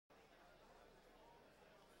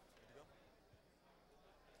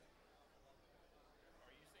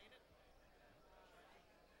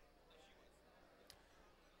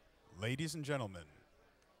ladies and gentlemen,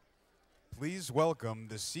 please welcome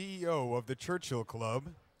the CEO of the Churchill Club,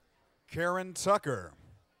 Karen Tucker.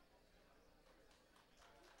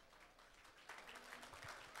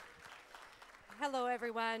 Hello,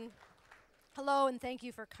 everyone. Hello, and thank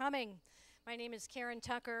you for coming. My name is Karen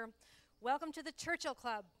Tucker. Welcome to the Churchill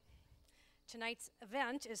Club. Tonight's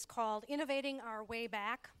event is called Innovating Our Way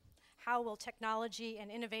Back. How will technology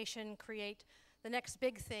and innovation create the next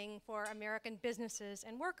big thing for American businesses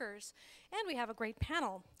and workers? And we have a great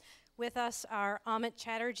panel. With us are Amit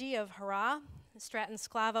Chatterjee of Hara, Stratton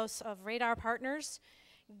Sclavos of Radar Partners,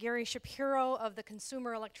 Gary Shapiro of the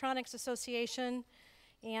Consumer Electronics Association,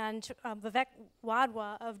 and Vivek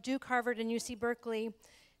Wadhwa of Duke, Harvard, and UC-Berkeley.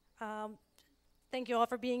 Thank you all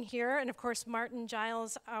for being here, and of course, Martin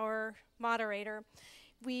Giles, our moderator.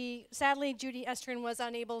 Sadly, Judy Estrin was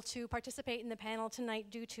unable to participate in the panel tonight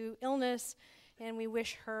due to illness, and we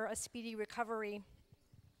wish her a speedy recovery.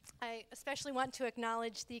 I especially want to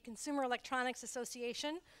acknowledge the Consumer Electronics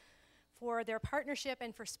Association for their partnership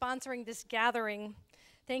and for sponsoring this gathering.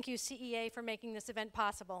 Thank you, CEA, for making this event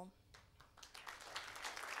possible.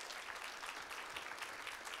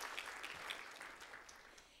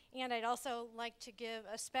 And I'd also like to give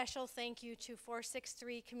a special thank you to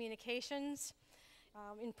 463 Communications,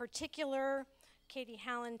 in particular, Katie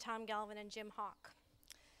Hallen, Tom Galvin, and Jim Hawk.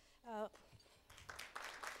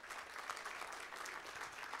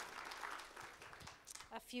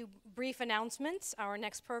 A few brief announcements. Our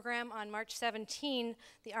next program on March 17,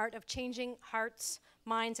 The Art of Changing Hearts,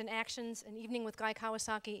 Minds, and Actions, an evening with Guy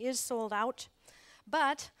Kawasaki, is sold out.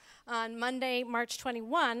 But on Monday, March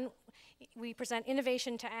 21, we present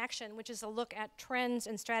Innovation to Action, which is a look at trends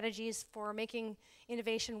and strategies for making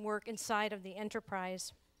innovation work inside of the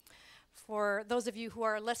enterprise. For those of you who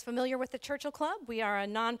are less familiar with the Churchill Club, we are a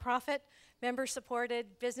nonprofit,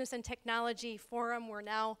 member-supported business and technology forum. We're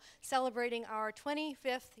now celebrating our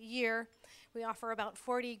 25th year. We offer about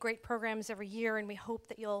 40 great programs every year, and we hope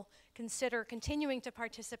that you'll consider continuing to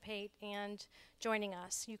participate and joining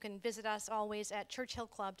us. You can visit us always at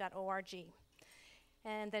churchillclub.org.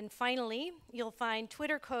 And then finally, you'll find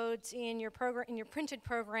Twitter codes in your printed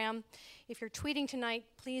program. If you're tweeting tonight,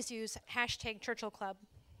 please use hashtag Churchill Club.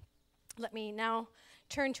 Let me now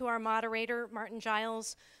turn to our moderator, Martin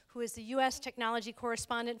Giles, who is the U.S. technology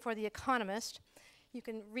correspondent for The Economist. You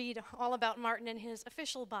can read all about Martin in his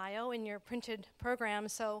official bio in your printed program,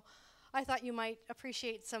 so I thought you might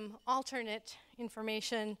appreciate some alternate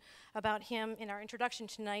information about him in our introduction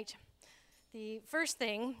tonight. The first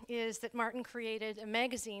thing is that Martin created a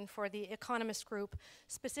magazine for the Economist Group,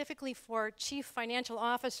 specifically for chief financial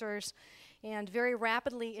officers, and very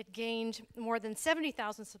rapidly it gained more than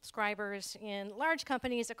 70,000 subscribers in large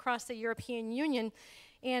companies across the European Union,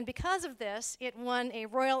 and because of this, it won a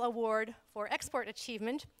Royal Award for Export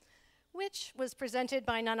Achievement, which was presented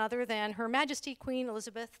by none other than Her Majesty Queen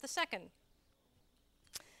Elizabeth II.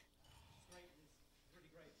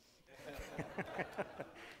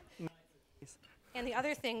 And the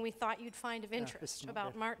other thing we thought you'd find of interest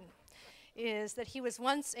about Martin is that he was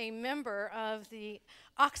once a member of the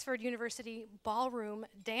Oxford University ballroom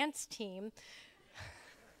dance team.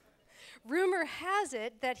 Rumor has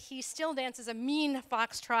it that he still dances a mean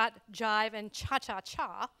foxtrot, jive, and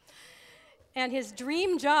cha-cha-cha. And his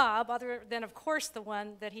dream job, other than, of course, the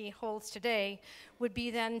one that he holds today, would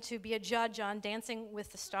be then to be a judge on Dancing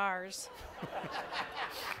with the Stars.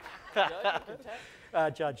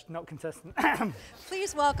 Judge, not contestant.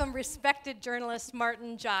 Please welcome respected journalist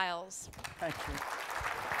Martin Giles. Thank you.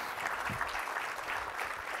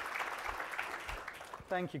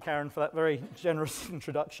 Thank you, Karen, for that very generous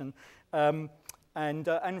introduction, and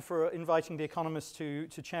for inviting The Economist to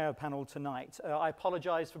chair a panel tonight. I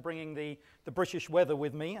apologize for bringing the British weather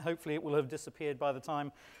with me. Hopefully it will have disappeared by the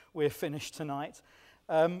time we're finished tonight.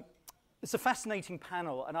 It's a fascinating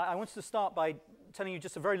panel, and I wanted to start by telling you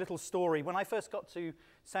just a very little story. When I first got to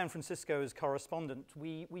San Francisco as correspondent,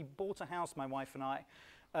 we bought a house, my wife and I,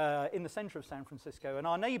 in the center of San Francisco, and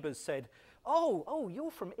our neighbors said, oh,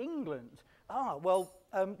 you're from England. Ah, well,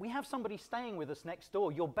 we have somebody staying with us next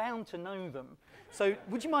door. You're bound to know them. So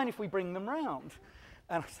would you mind if we bring them round?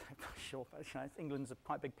 And I said, sure, but England's a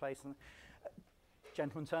quite big place. And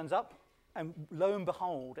gentleman turns up, and lo and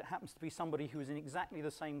behold, it happens to be somebody who was in exactly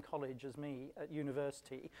the same college as me at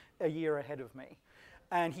university, a year ahead of me.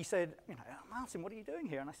 And he said, Martin, what are you doing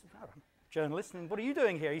here? And I said, oh, I'm a journalist, and what are you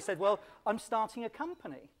doing here? He said, well, I'm starting a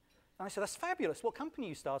company. And I said, that's fabulous. What company are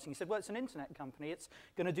you starting? He said, well, it's an internet company. It's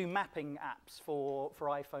going to do mapping apps for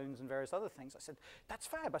iPhones and various other things. I said, that's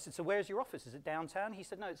fab. I said, so where's your office? Is it downtown? He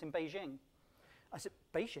said, no, it's in Beijing. I said,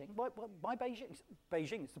 Beijing? Why Beijing? He said,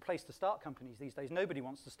 Beijing, it's the place to start companies these days. Nobody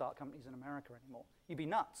wants to start companies in America anymore. You'd be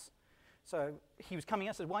nuts. So he was coming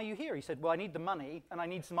out and said, why are you here? He said, well, I need the money and I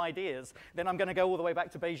need some ideas. Then I'm going to go all the way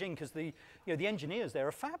back to Beijing because the engineers there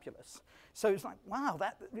are fabulous. So it's like, wow,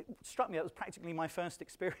 it struck me. That was practically my first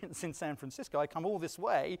experience in San Francisco. I come all this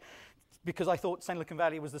way because I thought Silicon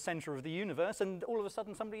Valley was the center of the universe, and all of a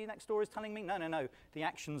sudden somebody next door is telling me, no, the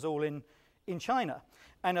action's all in China.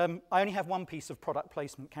 And I only have one piece of product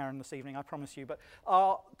placement, Karen, this evening, I promise you. But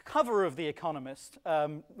our cover of The Economist,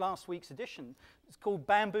 last week's edition, is called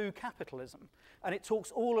Bamboo Capitalism. And it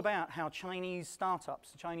talks all about how Chinese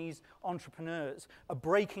startups, Chinese entrepreneurs are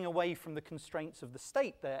breaking away from the constraints of the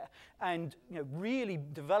state there and really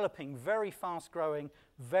developing very fast-growing,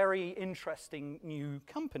 very interesting new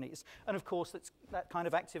companies. And of course, that kind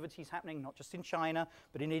of activity is happening not just in China,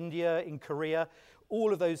 but in India, in Korea,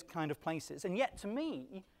 all of those kind of places. And yet, to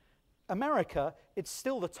me, America, it's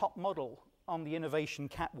still the top model on the innovation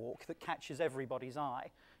catwalk that catches everybody's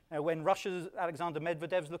eye. When Russia's Alexander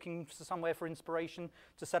Medvedev's looking for somewhere for inspiration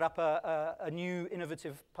to set up a new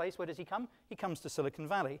innovative place, where does he come? He comes to Silicon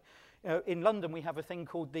Valley. In London, we have a thing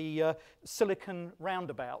called the Silicon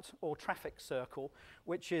Roundabout, or traffic circle,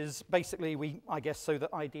 which is basically, I guess, so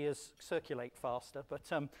that ideas circulate faster.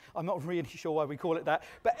 But I'm not really sure why we call it that.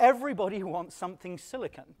 But everybody wants something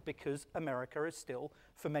silicon, because America is still,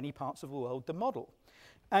 for many parts of the world, the model.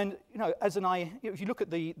 And if you look at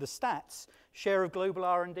the stats, share of global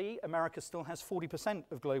R&D, America still has 40%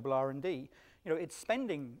 of global R&D. Its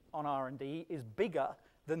spending on R&D is bigger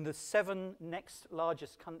than the 7 next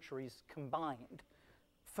largest countries combined.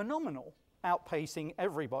 Phenomenal, outpacing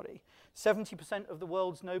everybody. 70% of the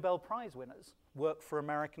world's Nobel Prize winners work for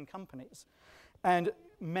American companies. And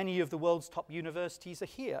many of the world's top universities are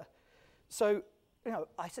here. So,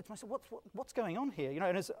 I said to myself, what's going on here?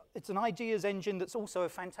 And it's an ideas engine that's also a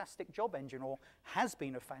fantastic job engine, or has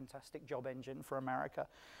been a fantastic job engine for America.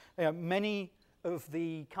 Many of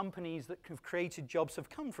the companies that have created jobs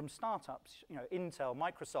have come from startups. Intel,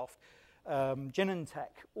 Microsoft,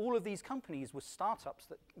 Genentech, all of these companies were startups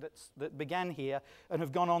that began here and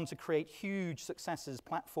have gone on to create huge successes,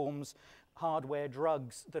 platforms, hardware,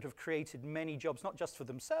 drugs that have created many jobs, not just for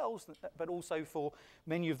themselves, but also for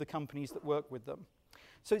many of the companies that work with them.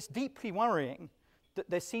 So it's deeply worrying that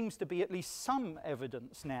there seems to be at least some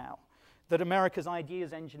evidence now that America's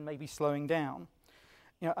ideas engine may be slowing down.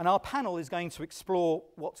 And our panel is going to explore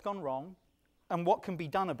what's gone wrong and what can be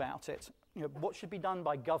done about it. What should be done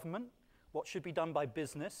by government, what should be done by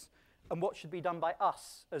business, and what should be done by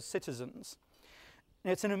us as citizens.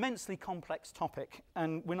 It's an immensely complex topic,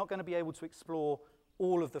 and we're not going to be able to explore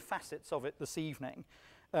all of the facets of it this evening.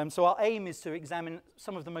 So our aim is to examine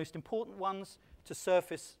some of the most important ones, to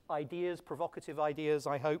surface ideas, provocative ideas,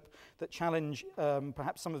 I hope, that challenge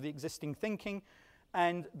perhaps some of the existing thinking,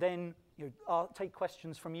 and then I'll take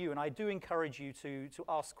questions from you. And I do encourage you to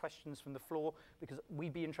ask questions from the floor, because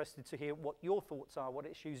we'd be interested to hear what your thoughts are, what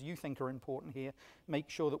issues you think are important here. Make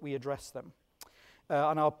sure that we address them.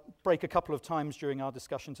 And I'll break a couple of times during our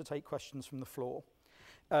discussion to take questions from the floor.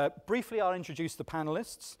 Briefly, I'll introduce the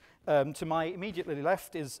panelists. To my immediately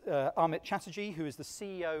left is Amit Chatterjee, who is the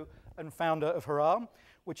CEO and founder of Hara,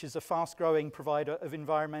 which is a fast-growing provider of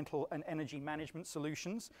environmental and energy management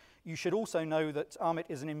solutions. You should also know that Amit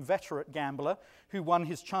is an inveterate gambler who won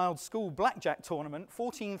his child's school blackjack tournament,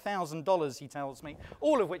 $14,000, he tells me,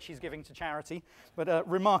 all of which he's giving to charity, but a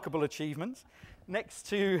remarkable achievement. Next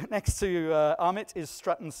to Amit is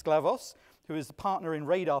Stratton Sclavos, who is the partner in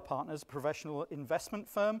Radar Partners, a professional investment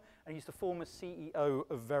firm, and he's the former CEO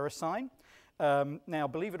of Verisign. Now,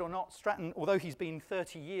 believe it or not, Stratton, although he's been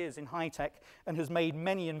 30 years in high tech and has made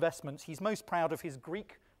many investments, he's most proud of his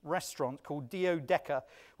Greek restaurant called Dio Deca,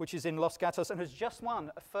 which is in Los Gatos, and has just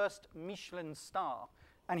won a first Michelin star.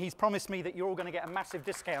 And he's promised me that you're all going to get a massive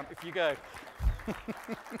discount if you go.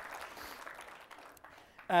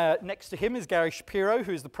 Next to him is Gary Shapiro,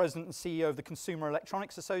 who is the president and CEO of the Consumer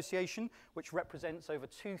Electronics Association, which represents over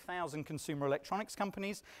 2,000 consumer electronics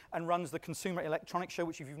companies, and runs the Consumer Electronics Show,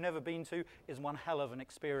 which if you've never been to, is one hell of an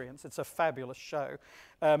experience. It's a fabulous show.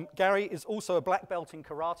 Gary is also a black belt in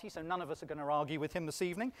karate, so none of us are going to argue with him this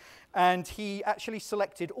evening. And he actually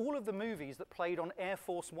selected all of the movies that played on Air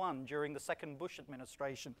Force One during the second Bush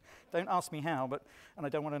administration. Don't ask me how, and I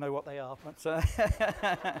don't want to know what they are. But,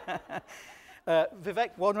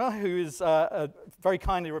 Vivek Wadhwa, who is very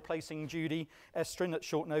kindly replacing Judy Estrin at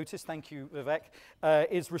short notice, thank you, Vivek,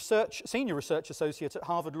 is senior research associate at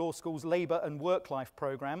Harvard Law School's Labor and Work-Life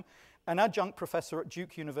program, an adjunct professor at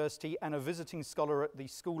Duke University and a visiting scholar at the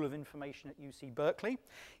School of Information at UC-Berkeley.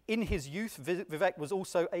 In his youth, Vivek was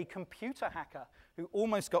also a computer hacker who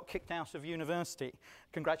almost got kicked out of university.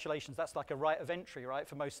 Congratulations, that's like a right of entry, right,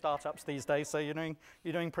 for most startups these days, so you're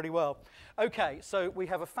doing pretty well. Okay, so we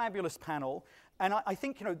have a fabulous panel, and I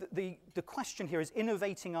think, you know, the question here is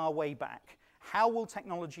innovating our way back. How will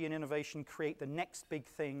technology and innovation create the next big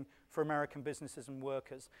thing for American businesses and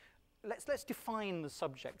workers? Let's define the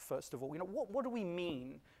subject, first of all. You know, what do we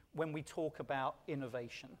mean when we talk about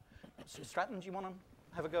innovation? So, Stratton, do you want to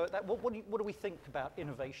have a go at that? What do we think about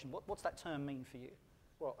innovation? What's that term mean for you?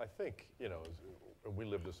 Well, I think, you know, we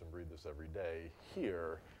live this and breathe this every day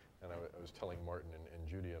here, and I was telling Martin and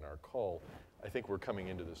Judy in our call, I think we're coming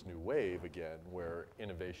into this new wave again where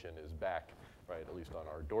innovation is back, right, at least on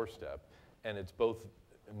our doorstep, and it's both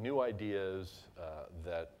new ideas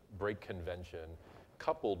that break convention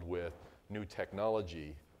coupled with new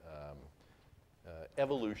technology,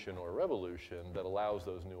 evolution or revolution that allows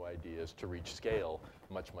those new ideas to reach scale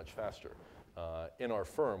much, much faster. In our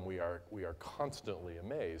firm, we are constantly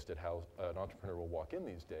amazed at how an entrepreneur will walk in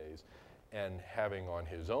these days and having on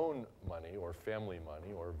his own money or family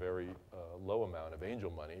money or very low amount of angel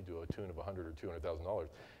money to a tune of $100,000 or $200,000,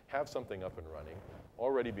 have something up and running,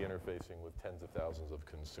 already be interfacing with tens of thousands of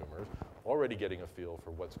consumers, already getting a feel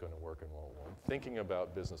for what's going to work and won't work, thinking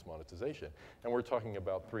about business monetization. And we're talking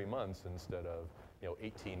about 3 months instead of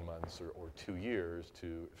 18 months or 2 years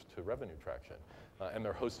to revenue traction. And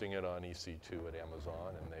they're hosting it on EC2 at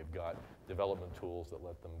Amazon, and they've got development tools that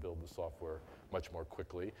let them build the software much more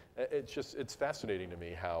quickly. It's fascinating to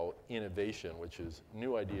me how innovation, which is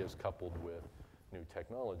new ideas coupled with new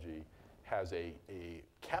technology, has a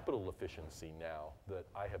capital efficiency now that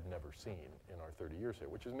I have never seen in our 30 years here,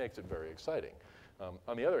 which makes it very exciting.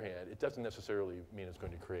 On the other hand, it doesn't necessarily mean it's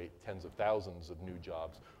going to create tens of thousands of new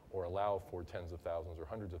jobs or allow for tens of thousands or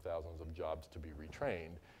hundreds of thousands of jobs to be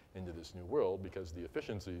retrained into this new world, because the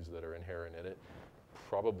efficiencies that are inherent in it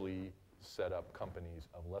probably set up companies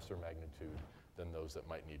of lesser magnitude than those that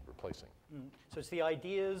might need replacing. So it's the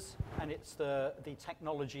ideas and it's the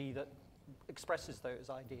technology that expresses those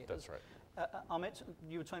ideas. That's right. Amit,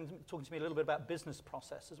 you were talking to me a little bit about business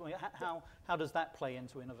processes. Well, how does that play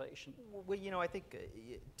into innovation? Well, you know, I think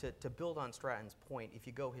to build on Stratton's point, if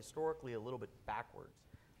you go historically a little bit backwards,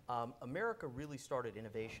 America really started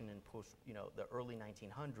innovation in the early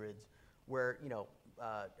 1900s, where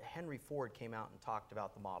Henry Ford came out and talked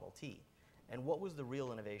about the Model T. And what was the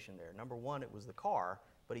real innovation there? Number one, it was the car,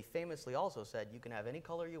 but he famously also said you can have any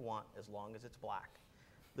color you want as long as it's black.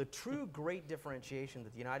 The true great differentiation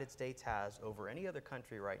that the United States has over any other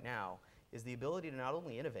country right now is the ability to not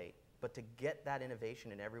only innovate, but to get that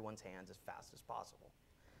innovation in everyone's hands as fast as possible.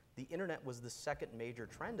 The internet was the second major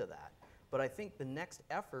trend of that. But I think the next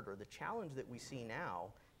effort or the challenge that we see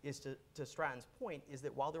now is, to Stratton's point, is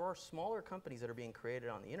that while there are smaller companies that are being created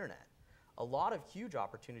on the internet, a lot of huge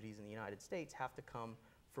opportunities in the United States have to come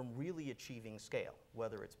from really achieving scale,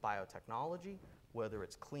 whether it's biotechnology, whether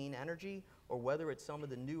it's clean energy, or whether it's some of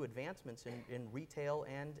the new advancements in retail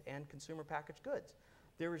and consumer packaged goods.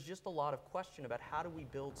 There is just a lot of question about how do we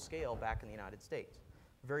build scale back in the United States.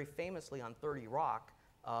 Very famously on 30 Rock,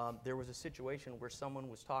 there was a situation where someone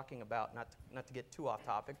was talking about, not to get too off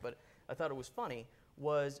topic, but I thought it was funny,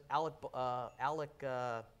 was Alec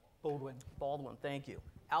Baldwin, thank you.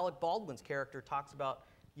 Alec Baldwin's character talks about,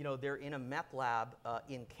 they're in a meth lab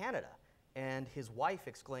in Canada, and his wife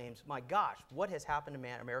exclaims, "My gosh, what has happened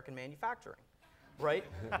to American manufacturing?" Right?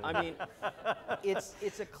 I mean,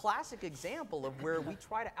 it's a classic example of where we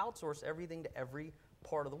try to outsource everything to every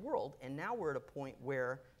part of the world, and now we're at a point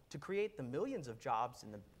where to create the millions of jobs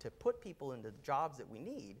and to put people into the jobs that we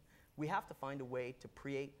need, we have to find a way to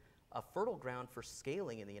create a fertile ground for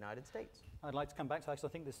scaling in the United States. I'd like to come back to that, because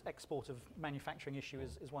I think this export of manufacturing issue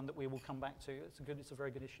is one that we will come back to. It's a very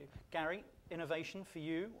good issue. Gary, innovation for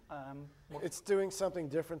you? It's doing something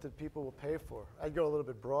different that people will pay for. I'd go a little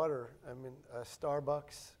bit broader. I mean,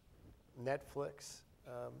 Starbucks, Netflix,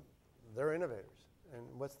 they're innovators. And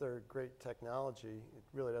what's their great technology? It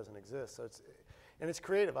really doesn't exist. So it's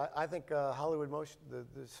creative. I think Hollywood the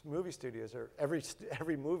movie studios,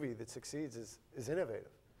 every movie that succeeds is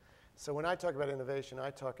innovative. So when I talk about innovation, I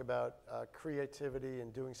talk about creativity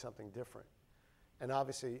and doing something different. And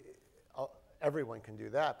obviously, everyone can do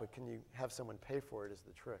that, but can you have someone pay for it is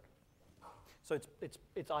the trick. So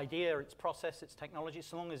it's idea, it's process, it's technology,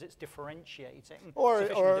 so long as it's differentiating. Or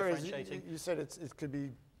as you said, it could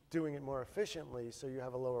be doing it more efficiently, so you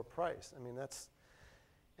have a lower price. I mean, that's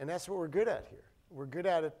what we're good at here. We're good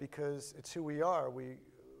at it because it's who we are.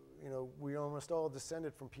 We almost all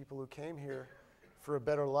descended from people who came here for a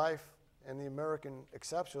better life And the American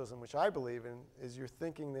exceptionalism, which I believe in, is you're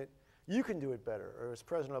thinking that you can do it better. Or as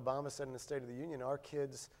President Obama said in the State of the Union, our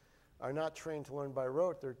kids are not trained to learn by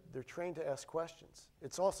rote, they're trained to ask questions.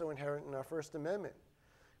 It's also inherent in our First Amendment.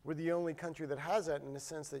 We're the only country that has that in the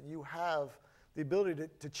sense that you have the ability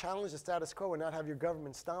to challenge the status quo and not have your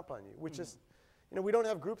government stomp on you, which is, we don't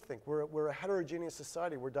have groupthink. We're a heterogeneous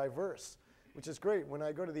society. We're diverse, which is great. When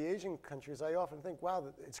I go to the Asian countries, I often think, wow,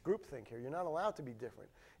 it's groupthink here. You're not allowed to be different.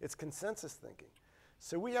 It's consensus thinking.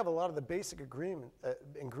 So we have a lot of the basic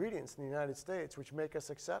ingredients in the United States which make us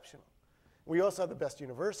exceptional. We also have the best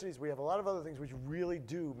universities. We have a lot of other things which really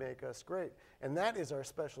do make us great. And that is our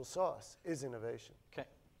special sauce, is innovation. Okay.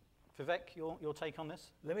 Vivek, your take on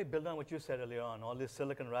this? Let me build on what you said earlier on. All this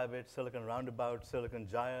Silicon Rabbit, Silicon Roundabout, Silicon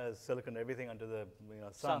Giles, Silicon everything under the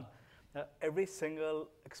sun. Every single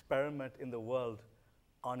experiment in the world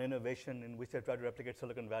on innovation in which they've tried to replicate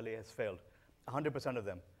Silicon Valley has failed. 100% of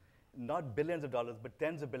them. Not billions of dollars, but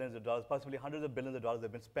tens of billions of dollars, possibly hundreds of billions of dollars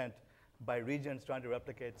have been spent by regions trying to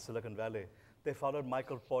replicate Silicon Valley. They followed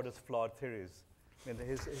Michael Porter's flawed theories. I mean,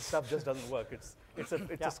 his stuff just doesn't work. It's a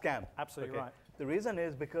scam. Absolutely right. The reason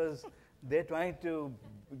is because they're trying to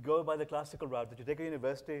go by the classical route that you take a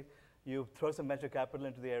university, you throw some venture capital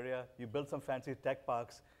into the area, you build some fancy tech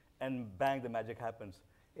parks, and bang, the magic happens.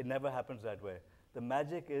 It never happens that way. The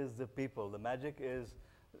magic is the people. The magic is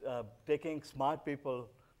taking smart people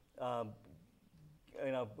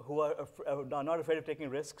who are not afraid of taking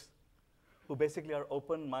risks, who basically are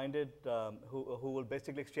open-minded, who will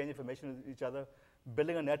basically exchange information with each other,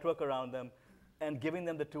 building a network around them, and giving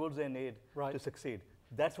them the tools they need to succeed.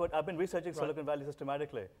 That's what I've been researching Silicon Valley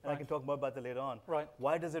systematically, and I can talk more about that later on. Right.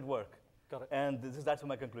 Why does it work? Got it. And that's what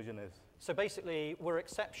my conclusion is. So basically, we're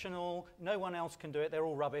exceptional. No one else can do it. They're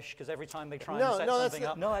all rubbish because every time they try and set something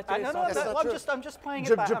up. No, actually, it's not I'm just playing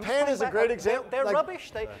it back. Japan is a great example. They're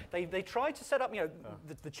rubbish. They tried to set up,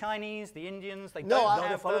 the Chinese, the Indians. They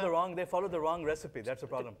they follow the wrong recipe. That's the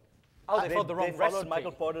problem. Oh, they followed the wrong recipe. They followed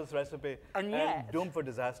Michael Porter's recipe and doomed for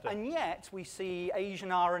disaster. And yet, we see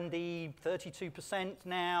Asian R&D 32%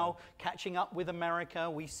 now, catching up with America.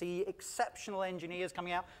 We see exceptional engineers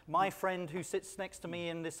coming out. My friend who sits next to me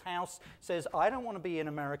in this house says, I don't want to be in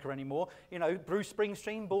America anymore. Bruce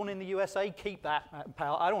Springsteen, born in the USA, keep that,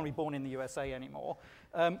 pal. I don't want to be born in the USA anymore.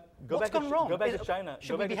 What's gone wrong? Go back to China.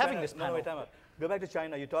 Should we be having this panel? No, wait, time out. Go back to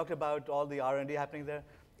China. You talked about all the R&D happening there.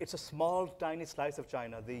 It's a small, tiny slice of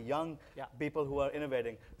China, the young people who are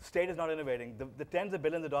innovating. State is not innovating. The tens of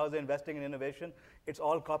billions of dollars they're investing in innovation, it's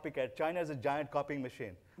all copycat. China is a giant copying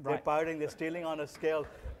machine. They're pirating, they're stealing on a scale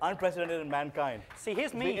unprecedented in mankind. See,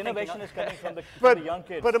 here's me. The innovation is coming from the young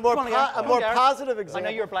kids. But a more positive example. I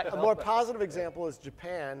know you're a black belt. A more positive example is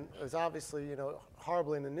Japan. Is obviously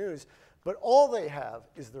horribly in the news. But all they have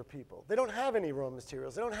is their people. They don't have any raw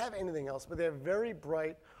materials. They don't have anything else. But they're very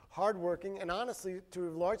bright, hardworking, and honestly, to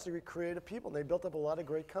a large degree, creative people. They built up a lot of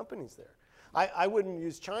great companies there. I wouldn't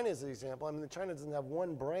use China as an example. I mean, China doesn't have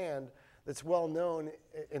one brand that's well known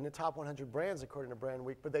in the top 100 brands according to Brand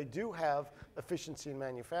Week, but they do have efficiency in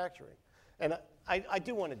manufacturing. And I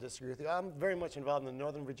do want to disagree with you. I'm very much involved in the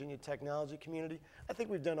Northern Virginia technology community. I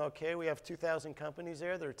think we've done okay. We have 2,000 companies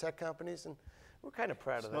there that are tech companies, and we're kind of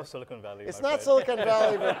proud of that. It's not Silicon Valley. It's not Silicon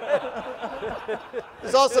Valley, but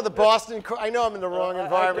there's also the Boston. I know I'm in the wrong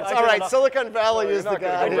environment. All right, Silicon Valley is the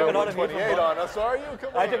guy. I took a lot of 28 on us, are you?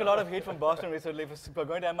 Come on. I took a lot of heat from Boston recently for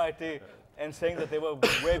going to MIT and saying that they were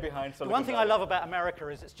way behind Silicon Valley. One thing I love about America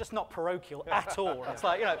is it's just not parochial at all. It's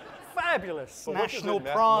like, fabulous national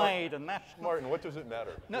pride and national. Martin, what does it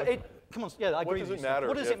matter? No, come on, I agree with you.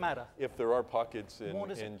 What does it matter? If there are pockets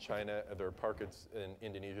in China, there are pockets in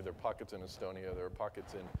Indonesia, there are pockets in Estonia, there are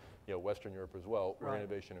pockets in Western Europe as well, where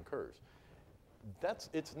innovation occurs.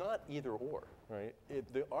 It's not either or, right?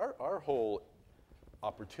 Our whole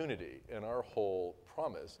opportunity and our whole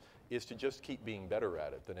promise is to just keep being better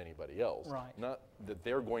at it than anybody else. Right. Not that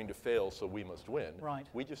they're going to fail, so we must win. Right.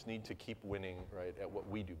 We just need to keep winning, right, at what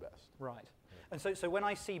we do best. Right. And so when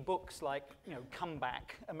I see books like, Come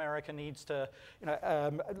Back, America Needs to,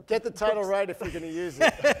 Get the title right if you're going to use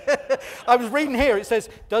it. I was reading here, it says,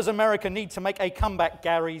 Does America Need to Make a Comeback?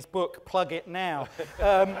 Gary's book, plug it now.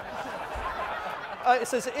 It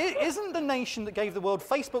says, isn't the nation that gave the world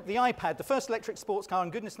Facebook, the iPad, the first electric sports car,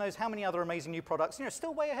 and goodness knows how many other amazing new products,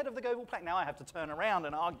 still way ahead of the global pack? Now I have to turn around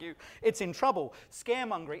and argue it's in trouble.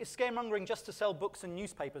 Scaremongering. Is scaremongering just to sell books and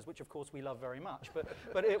newspapers, which of course we love very much? But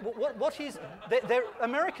what is,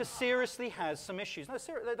 America seriously has some issues. No,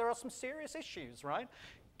 there are some serious issues, right?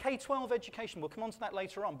 K-12 education, we'll come on to that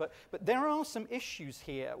later on, but there are some issues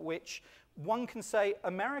here which one can say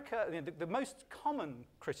America, the most common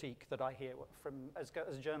critique that I hear from as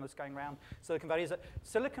a journalist going around Silicon Valley is that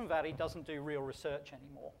Silicon Valley doesn't do real research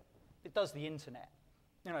anymore. It does the internet.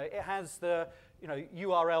 It has the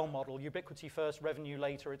URL model, ubiquity first, revenue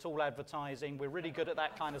later. It's all advertising. We're really good at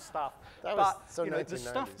that kind of stuff. The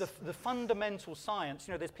stuff, the fundamental science.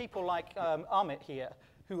 There's people like Amit here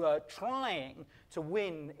who are trying to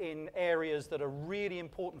win in areas that are really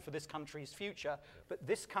important for this country's future, but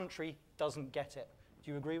this country doesn't get it.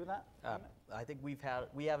 Do you agree with that? I think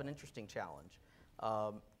we have an interesting challenge.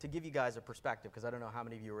 To give you guys a perspective, because I don't know how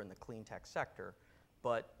many of you are in the clean tech sector,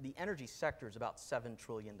 but the energy sector is about $7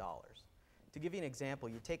 trillion. To give you an example,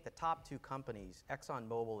 you take the top two companies,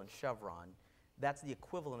 ExxonMobil and Chevron, that's the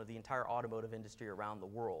equivalent of the entire automotive industry around the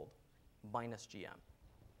world, minus GM,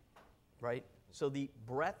 right? So the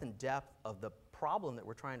breadth and depth of the problem that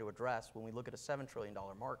we're trying to address when we look at a $7 trillion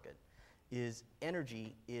market is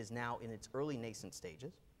energy is now in its early nascent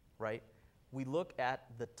stages, right? We look at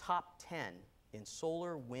the top 10 in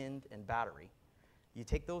solar, wind, and battery. You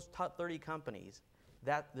take those top 30 companies,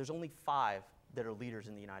 there's only 5 that are leaders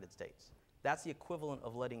in the United States. That's the equivalent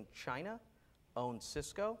of letting China own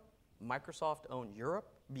Cisco, Microsoft own Europe,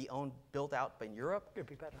 built out by Europe. Could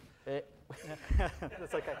be better.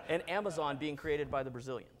 That's okay. And Amazon being created by the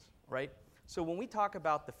Brazilians, right? So when we talk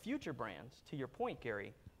about the future brands, to your point,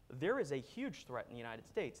 Gary, there is a huge threat in the United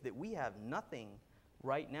States that we have nothing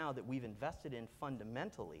right now that we've invested in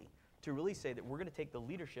fundamentally to really say that we're going to take the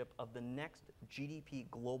leadership of the next GDP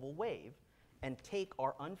global wave and take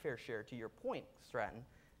our unfair share, to your point, Stratton,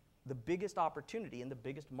 the biggest opportunity and the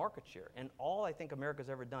biggest market share. And all I think America's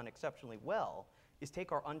ever done exceptionally well is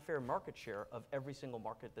take our unfair market share of every single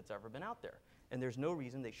market that's ever been out there. And there's no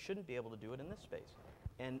reason they shouldn't be able to do it in this space.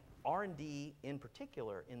 And R&D in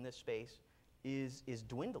particular in this space is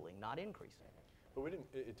dwindling, not increasing. But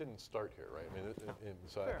it didn't start here, right? I mean,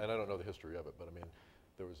 and I don't know the history of it, but I mean,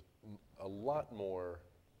 there was a lot more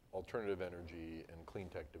alternative energy and clean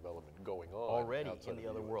tech development going on already outside in the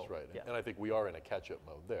of other US, world. Right. Yeah. And I think we are in a catch-up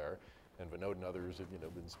mode there, and Vinod and others have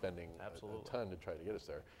been spending a ton to try to get us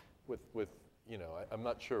there. I'm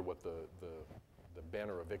not sure what the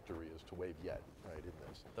banner of victory is to wave yet, right? In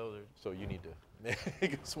this, so you need to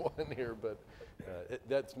make us one here, but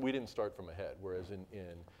we didn't start from ahead. Whereas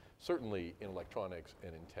certainly in electronics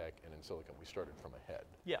and in tech and in silicon, we started from ahead.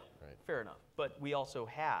 Yeah, right? Fair enough. But we also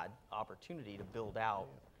had opportunity to build out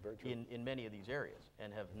in many of these areas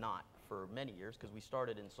and have not for many years because we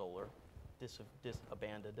started in solar,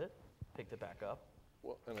 abandoned it, picked it back up.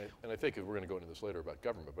 Well, and I think we're going to go into this later about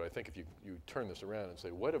government, but I think if you turn this around and say,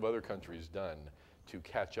 what have other countries done to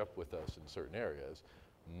catch up with us in certain areas,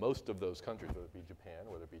 most of those countries, whether it be Japan,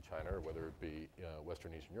 whether it be China, or whether it be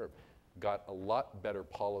Western Eastern Europe, got a lot better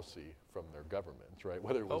policy from their governments, right?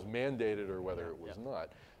 Whether it was mandated or whether it was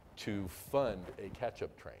not, to fund a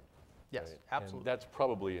catch-up train. Yes, right? absolutely. And that's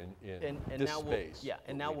probably in this space.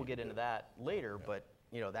 And now we'll get into that later, but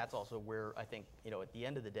that's also where I think, at the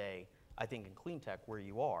end of the day, I think in clean tech where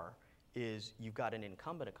you are is you've got an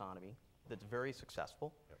incumbent economy that's very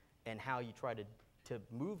successful, and how you try to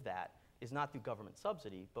move that is not through government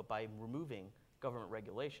subsidy, but by removing government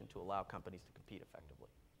regulation to allow companies to compete effectively.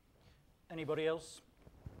 Anybody else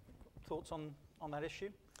thoughts on that issue?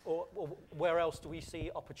 Or where else do we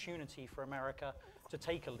see opportunity for America to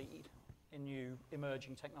take a lead in new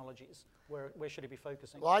emerging technologies? Where should it be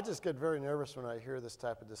focusing? Well, I just get very nervous when I hear this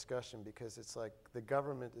type of discussion because it's like the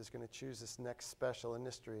government is going to choose this next special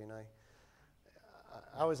industry. And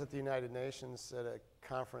I was at the United Nations at a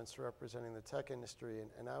conference representing the tech industry,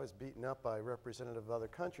 and I was beaten up by representatives of other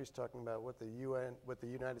countries talking about what the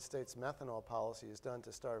United States methanol policy has done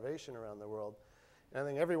to starvation around the world. And I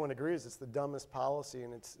think everyone agrees it's the dumbest policy,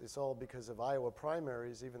 and it's all because of Iowa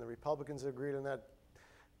primaries. Even the Republicans agreed on that.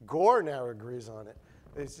 Gore now agrees on it.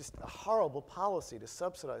 It's just a horrible policy to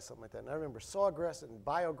subsidize something like that. And I remember sawgrass and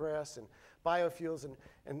biograss and biofuels,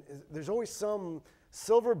 and there's always some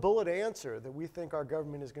silver bullet answer that we think our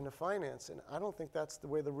government is going to finance, and I don't think that's the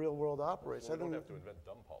way the real world operates. Well, we don't have to invent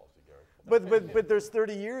dumb policy, Gary. But there's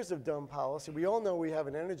 30 years of dumb policy. We all know we have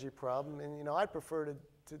an energy problem, and I'd prefer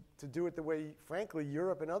to do it the way, frankly,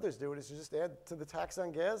 Europe and others do it, is to just add to the tax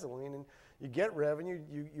on gasoline, and you get revenue,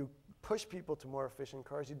 you push people to more efficient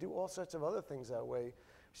cars, you do all sorts of other things that way. It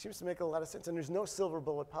seems to make a lot of sense, and there's no silver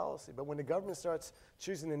bullet policy. But when the government starts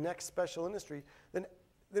choosing the next special industry, then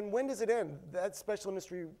when does it end? That special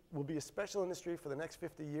industry will be a special industry for the next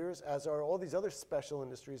 50 years, as are all these other special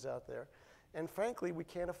industries out there. And frankly, we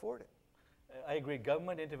can't afford it. I agree.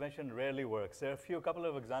 Government intervention rarely works. There are a couple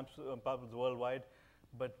of examples worldwide.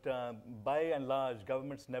 But by and large,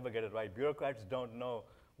 governments never get it right. Bureaucrats don't know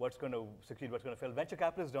what's going to succeed, what's going to fail. Venture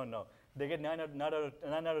capitalists don't know. They get 9 out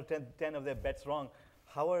of 10 of their bets wrong.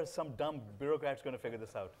 How are some dumb bureaucrats going to figure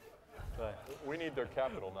this out? Right. We need their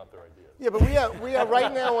capital, not their ideas. Yeah, but we are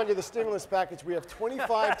right now under the stimulus package. We have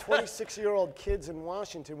 25, 26-year-old kids in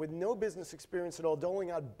Washington with no business experience at all,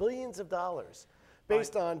 doling out billions of dollars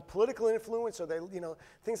based on political influence, or they,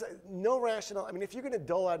 things like no rational. I mean, if you're going to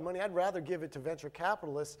dole out money, I'd rather give it to venture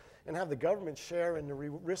capitalists and have the government share in the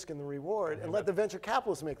risk and the reward, and let the venture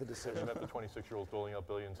capitalists make the decision. And that the 26-year-olds doling out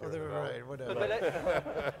billions here. Oh, they're right,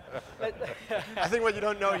 whatever. But I think what you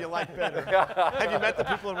don't know, you like better. Have you met the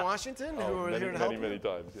people in Washington who are here to help you? Many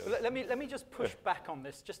times. Yes. let me just push back on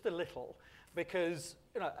this just a little, because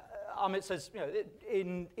Amit says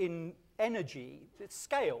in energy, it's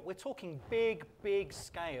scale. We're talking big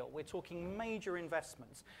scale. We're talking major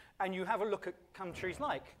investments. And you have a look at countries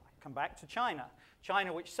like, come back to China.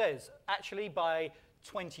 China, which says, actually by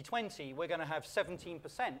 2020, we're going to have 17%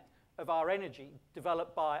 of our energy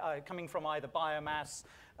developed by, coming from either biomass,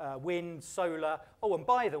 wind, solar. Oh, and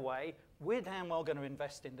by the way, we're damn well going to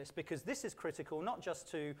invest in this, because this is critical not just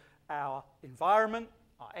to our environment,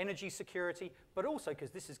 our energy security, but also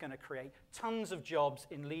because this is going to create tons of jobs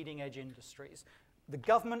in leading-edge industries. The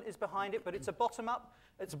government is behind it, but it's a bottom-up,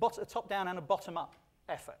 it's a top-down and a bottom-up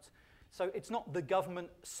effort. So it's not the government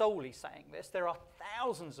solely saying this. There are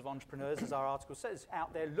thousands of entrepreneurs, as our article says,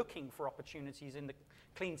 out there looking for opportunities in the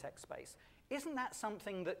clean tech space. Isn't that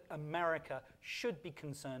something that America should be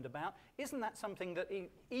concerned about? Isn't that something that,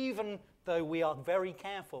 even though we are very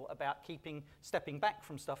careful about stepping back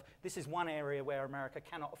from stuff, this is one area where America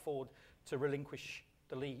cannot afford to relinquish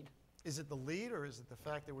the lead? Is it the lead, or is it the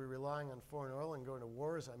fact that we're relying on foreign oil and going to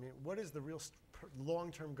wars? I mean, what is the real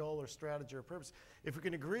long-term goal or strategy or purpose? If we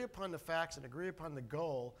can agree upon the facts and agree upon the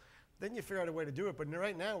goal, then you figure out a way to do it. But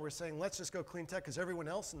right now we're saying, let's just go clean tech because everyone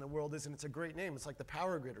else in the world is, and it's a great name. It's like the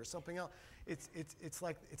power grid or something else. It's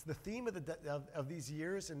like it's the theme of these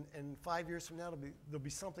years, and 5 years from now there'll be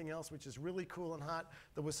something else which is really cool and hot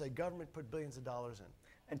that will say government put billions of dollars in.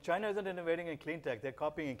 And China isn't innovating in clean tech, they're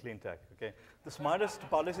copying in clean tech, okay? The smartest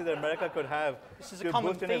policy that America could have to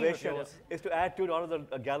boost innovation is to add $2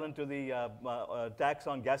 a gallon to the tax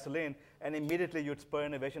on gasoline, and immediately you'd spur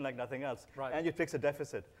innovation like nothing else. Right. And you'd fix a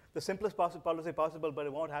deficit. The simplest policy possible, but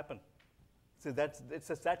it won't happen. So it's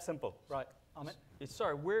just that simple. Right, Amit?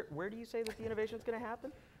 Sorry, where do you say that the innovation is going to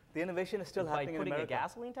happen? The innovation is still happening in America. By putting a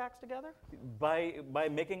gasoline tax together? By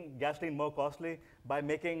making gasoline more costly, by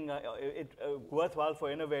making it worthwhile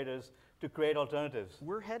for innovators to create alternatives.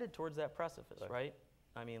 We're headed towards that precipice, right?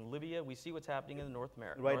 I mean, Libya, we see what's happening in North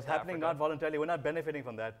America. Right, it's happening not voluntarily. We're not benefiting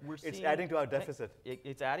from that. It's adding to our deficit.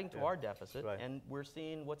 It's adding to our deficit, right. And we're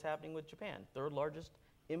seeing what's happening with Japan. Third largest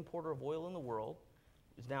importer of oil in the world.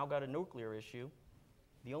 Has now got a nuclear issue.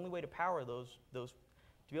 The only way to power those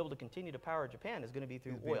to be able to continue to power Japan is going to be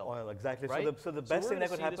through oil. Exactly. Right? So the best thing that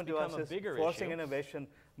could happen to us is forcing innovation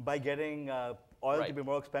by getting oil to be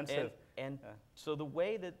more expensive. And so the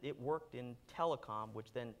way that it worked in telecom,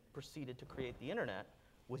 which then proceeded to create the internet,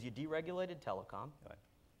 was you deregulated telecom. Right.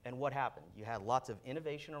 And what happened? You had lots of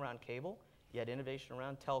innovation around cable. You had innovation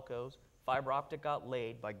around telcos. Fiber optic got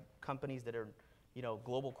laid by companies that are,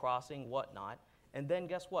 Global Crossing, whatnot. And then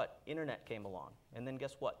guess what? Internet came along. And then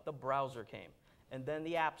guess what? The browser came. And then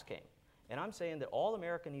the apps came. And I'm saying that all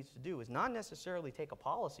America needs to do is not necessarily take a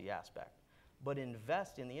policy aspect, but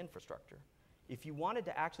invest in the infrastructure. If you wanted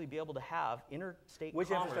to actually be able to have interstate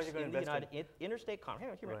commerce in the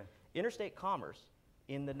interstate commerce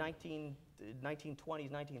in the 1920s,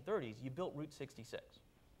 1930s, you built Route 66.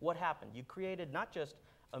 What happened? You created not just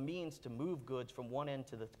a means to move goods from one end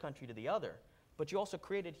of the country to the other, but you also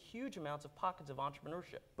created huge amounts of pockets of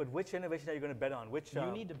entrepreneurship. But which innovation are you going to bet on?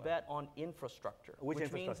 You need to bet on infrastructure,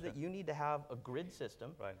 which means that you need to have a grid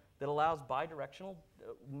system that allows bidirectional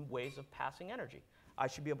ways of passing energy. I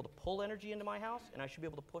should be able to pull energy into my house, and I should be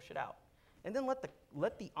able to push it out. And then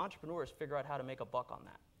let the entrepreneurs figure out how to make a buck on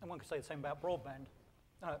that. And one could say the same about broadband.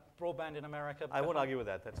 Broadband in America. I won't argue with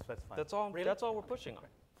that. That's fine. That's all. Really? That's all we're pushing on.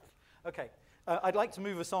 Okay. I'd like to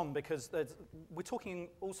move us on because we're talking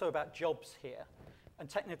also about jobs here and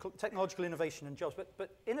technological innovation and jobs.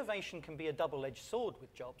 But innovation can be a double-edged sword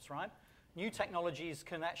with jobs, right? New technologies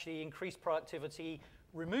can actually increase productivity,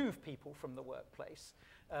 remove people from the workplace.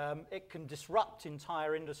 It can disrupt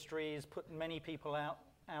entire industries, put many people out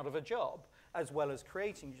of a job, as well as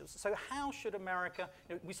creating jobs. So how should America,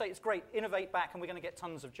 we say it's great, innovate back and we're going to get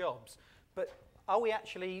tons of jobs. But are we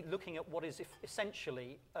actually looking at what is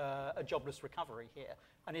essentially a jobless recovery here?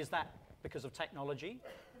 And is that because of technology,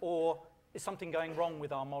 or is something going wrong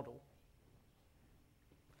with our model?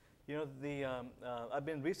 You know, I've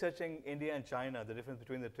been researching India and China, the difference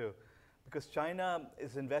between the two, because China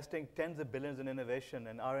is investing tens of billions in innovation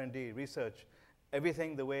and R&D, research,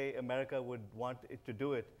 everything the way America would want it to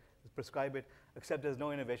do it, prescribe it, except there's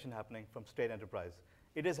no innovation happening from state enterprise.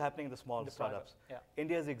 It is happening in the small startups. Yeah.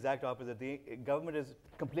 India is the exact opposite. The government is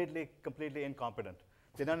completely incompetent.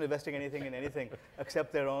 They're not investing anything in anything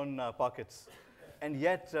except their own pockets. And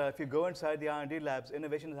yet, if you go inside the R&D labs,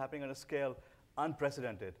 innovation is happening on a scale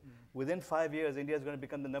unprecedented. Within 5 years, India is going to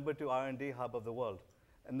become the #2 R&D hub of the world.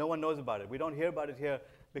 And no one knows about it. We don't hear about it here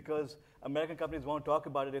because American companies won't talk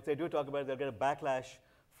about it. If they do talk about it, they'll get a backlash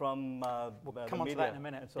from we'll come the on media to that in a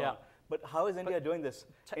minute. and so on. But how is India doing this?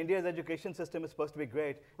 India's education system is supposed to be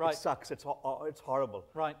great. Right. It sucks. It's horrible.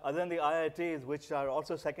 Right. Other than the IITs, which are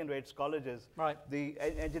also second-rate colleges, right. the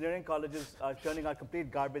engineering colleges are turning out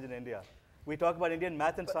complete garbage in India. We talk about Indian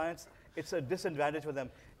math and science. It's a disadvantage for them.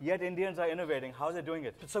 Yet Indians are innovating. How are they doing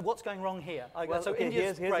it? So what's going wrong here? Well, so okay,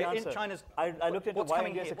 India's here's right, the answer. in China's. I looked into why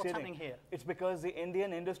India is succeeding. What's happening here? It's because the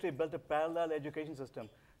Indian industry built a parallel education system.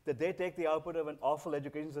 That they take the output of an awful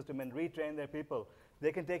education system and retrain their people.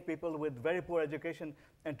 They can take people with very poor education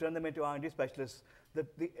and turn them into R&D specialists.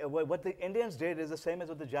 What the Indians did is the same as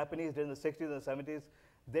what the Japanese did in the 60s and the 70s.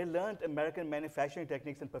 They learned American manufacturing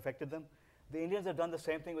techniques and perfected them. The Indians have done the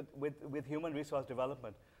same thing with human resource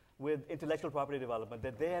development, with intellectual property development,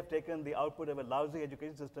 that they have taken the output of a lousy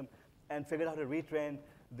education system and figured out how to retrain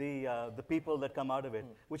the people that come out of it,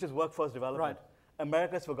 which is workforce development. Right.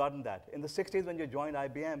 America's forgotten that. In the 60s, when you joined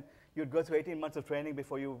IBM, you'd go through 18 months of training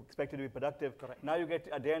before you expected to be productive. Correct. Now you get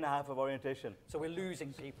a day and a half of orientation. So we're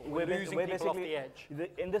losing people. We're losing people off the edge.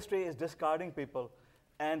 The industry is discarding people,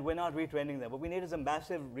 and we're not retraining them. What we need is a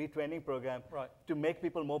massive retraining program to make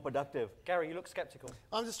people more productive. Gary, you look skeptical.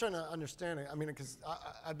 I'm just trying to understand it. I mean, because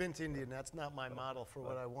I've been to India, and that's not my model for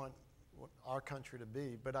what I want our country to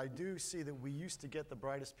be. But I do see that we used to get the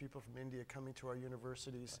brightest people from India coming to our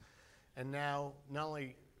universities. And now, not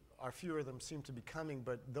only are fewer of them seem to be coming,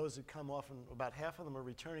 but those that come often, about half of them are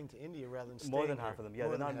returning to India rather than staying More than here. half of them,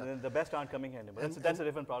 yeah. The best aren't coming here, but that's a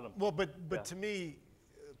different problem. Well, but to me,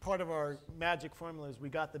 part of our magic formula is we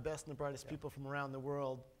got the best and the brightest people from around the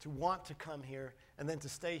world to want to come here and then to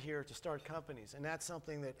stay here to start companies. And that's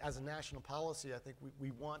something that, as a national policy, I think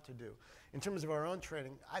we want to do. In terms of our own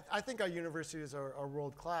training, I think our universities are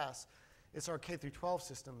world class. It's our K-12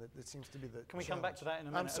 system that seems to be the Can we come back to that in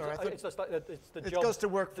a minute? I'm sorry. It's just like it's the it jobs, goes to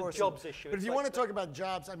workforce. The jobs issue. But if you want to talk about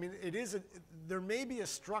jobs, I mean, there may be a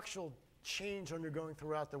structural change undergoing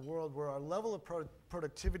throughout the world where our level of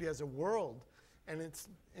productivity as a world, and it's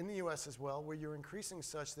in the U.S. as well, where you're increasing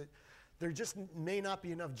such that there just may not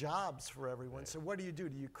be enough jobs for everyone. Right. So what do? Do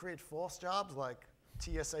you create false jobs like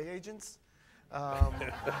TSA agents?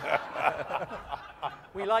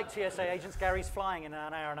 We like TSA agents. Gary's flying in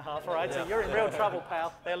an hour and a half, all right? So you're in real trouble,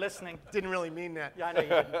 pal. They're listening. Didn't really mean that. Yeah, I know you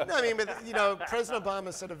didn't. No, I mean, but President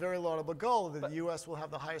Obama set a very laudable goal that the U.S. will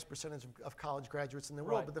have the highest percentage of college graduates in the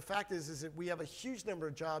world. Right. But the fact is that we have a huge number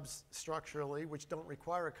of jobs structurally which don't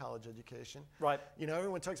require a college education. Right.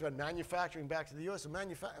 Everyone talks about manufacturing back to the U.S. I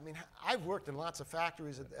mean, I've worked in lots of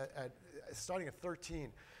factories starting at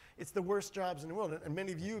 13. It's the worst jobs in the world, and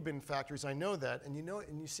many of you have been in factories. I know that, and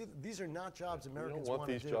you see that these are not jobs Americans want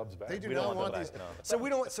to do. We don't want these jobs back. They do not want these. So we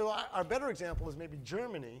don't. So our better example is maybe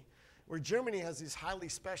Germany, where Germany has these highly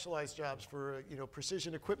specialized jobs for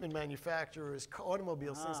precision equipment manufacturers,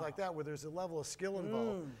 automobiles, things like that, where there's a level of skill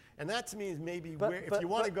involved. And that to me is maybe if you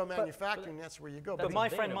want to go manufacturing, that's where you go. But my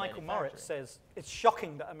friend Michael Moritz says it's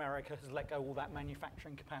shocking that America has let go all that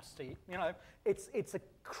manufacturing capacity. It's a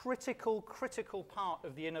critical part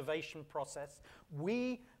of the innovation process.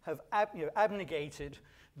 We have abnegated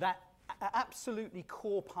that absolutely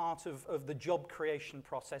core part of the job creation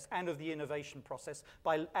process and of the innovation process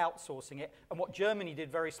by outsourcing it. And what Germany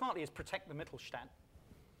did very smartly is protect the Mittelstand.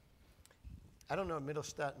 I don't know what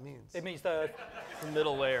Mittelstand means. It means the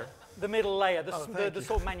middle layer. The middle layer, the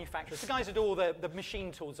sort of manufacturers. The guys who do all the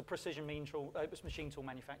machine tools, the precision machine tool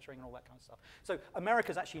manufacturing and all that kind of stuff. So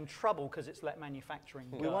America's actually in trouble because it's let manufacturing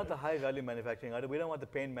go. We want the high value manufacturing. We don't want the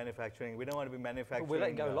pain manufacturing. We don't want to be manufacturing. But we're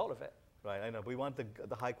letting go a lot of it. Right, I know. We want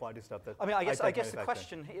the high quality stuff. I mean, I guess the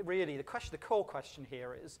question here, really, the core question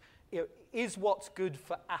here is what's good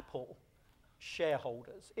for Apple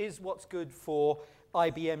shareholders? Is what's good for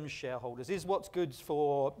IBM shareholders? Is what's good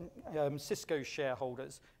for Cisco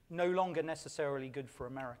shareholders no longer necessarily good for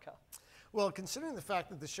America? Well, considering the fact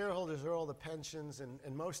that the shareholders are all the pensions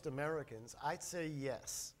and most Americans, I'd say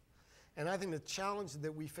yes. And I think the challenge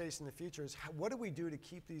that we face in the future is what do we do to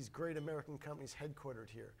keep these great American companies headquartered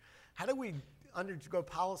here? How do we undergo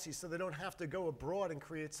policies so they don't have to go abroad and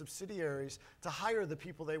create subsidiaries to hire the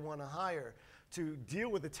people they want to hire, to deal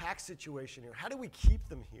with the tax situation here? How do we keep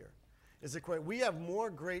them here? Is it quite? We have more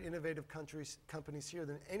great innovative companies here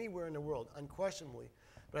than anywhere in the world, unquestionably.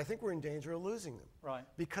 But I think we're in danger of losing them. Right.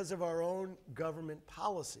 Because of our own government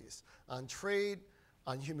policies on trade,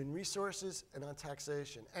 on human resources, and on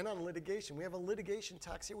taxation, and on litigation. We have a litigation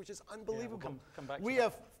tax here, which is unbelievable. Yeah, we'll come back to we that.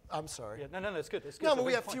 have, I'm sorry. Yeah, no, it's good. It's good. No, It's a but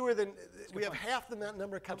we big have point. fewer than, we have point. half the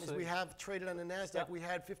number of companies Absolutely. we have traded on the NASDAQ Yeah. we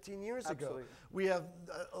had 15 years Absolutely. ago. We have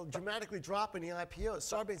a dramatically drop in the IPOs.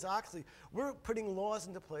 Sarbanes-Oxley, we're putting laws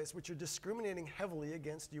into place which are discriminating heavily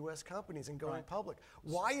against U.S. companies and going Right. public.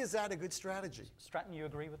 Why is that a good strategy? Stratton, you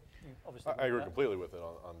agree with? You obviously I agree with that. completely with it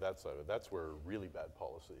on that side of it. That's where really bad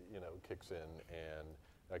policy, kicks in, and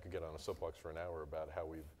I could get on a soapbox for an hour about how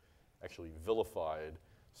we've actually vilified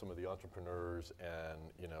some of the entrepreneurs and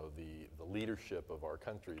the leadership of our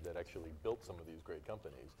country that actually built some of these great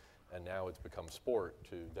companies, and now it's become sport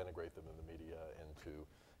to denigrate them in the media and to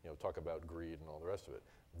talk about greed and all the rest of it.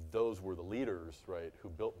 Those were the leaders, right, who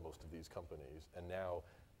built most of these companies, and now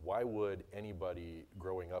why would anybody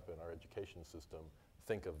growing up in our education system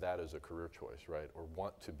think of that as a career choice, right, or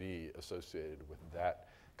want to be associated with that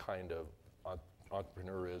kind of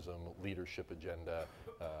entrepreneurism, leadership agenda,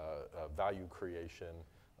 value creation,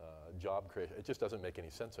 job creation? It just doesn't make any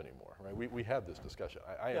sense anymore, right? We had this discussion.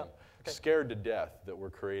 I am scared to death that we're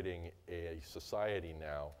creating a society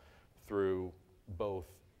now through both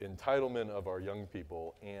entitlement of our young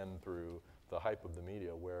people and through the hype of the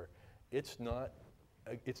media where it's not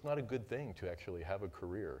a good thing to actually have a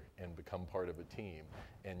career and become part of a team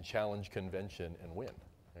and challenge convention and win,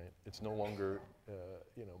 right? It's no longer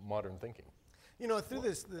modern thinking. Through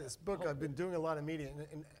this book, I've been doing a lot of media,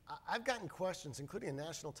 and I've gotten questions, including a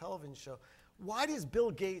national television show. Why does Bill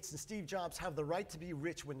Gates and Steve Jobs have the right to be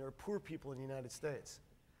rich when there are poor people in the United States?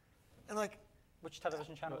 And Which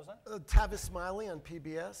television channel was that? Tavis Smiley on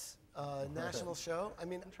PBS, national show. I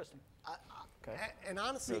mean, Interesting. And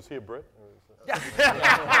honestly, Is he a Brit? Or is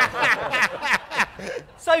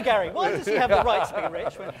So, Gary, why does he have the right to be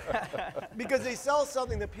rich? because they sell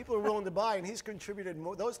something that people are willing to buy, and he's contributed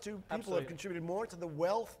more. Those two people Absolutely. have contributed more to the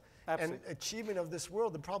wealth Absolutely. and achievement of this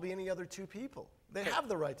world than probably any other two people. They have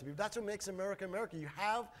the right to be. That's what makes America America. You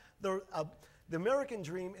have the American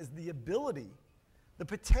dream is the ability, the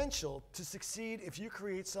potential to succeed. If you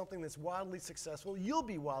create something that's wildly successful, you'll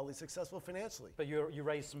be wildly successful financially. But you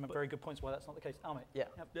raised some very good points why that's not the case. Amit. Yeah,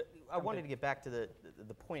 Yep. I wanted to get back to the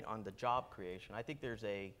point on the job creation. I think there's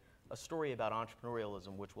a story about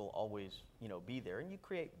entrepreneurialism which will always be there, and you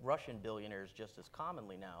create Russian billionaires just as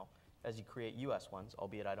commonly now as you create U.S. ones,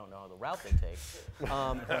 albeit I don't know the route they take.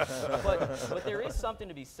 But there is something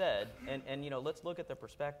to be said, and let's look at the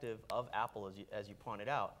perspective of Apple as you pointed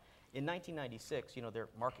out. In 1996, their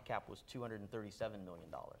market cap was $237 million,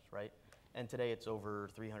 right? And today it's over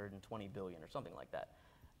 $320 billion or something like that.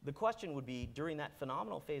 The question would be, during that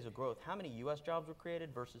phenomenal phase of growth, how many US jobs were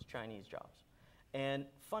created versus Chinese jobs? And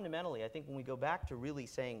fundamentally, I think when we go back to really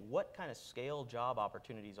saying what kind of scale job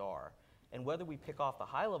opportunities are, and whether we pick off the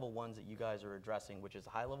high-level ones that you guys are addressing, which is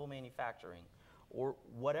high-level manufacturing, or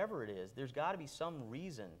whatever it is, there's got to be some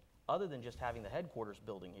reason, other than just having the headquarters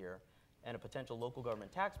building here and a potential local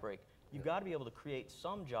government tax break, you've got to be able to create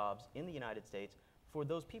some jobs in the United States for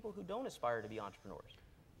those people who don't aspire to be entrepreneurs.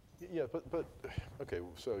 Yeah, but okay,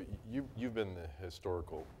 so you've been the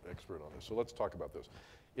historical expert on this, so let's talk about this.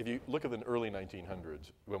 If you look at the early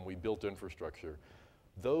 1900s, when we built infrastructure,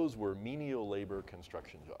 those were menial labor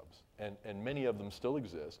construction jobs, and many of them still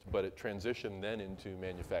exist, but it transitioned then into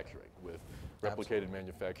manufacturing with replicated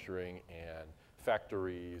manufacturing and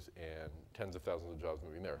factories and tens of thousands of jobs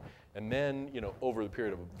moving there. And then, over the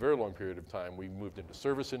period of a very long period of time, we moved into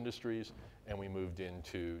service industries and we moved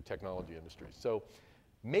into technology industries. So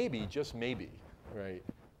maybe, just maybe, right,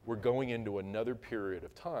 we're going into another period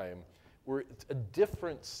of time where it's a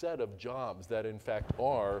different set of jobs that in fact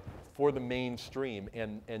are for the mainstream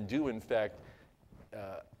and do in fact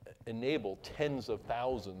enable tens of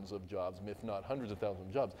thousands of jobs, if not hundreds of thousands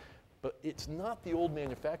of jobs. But it's not the old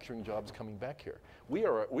manufacturing jobs coming back here. We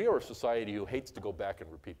are a society who hates to go back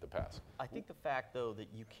and repeat the past. I think the fact, though, that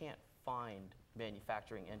you can't find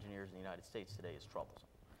manufacturing engineers in the United States today is troublesome.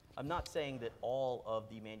 I'm not saying that all of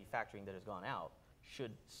the manufacturing that has gone out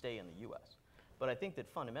should stay in the U.S., but I think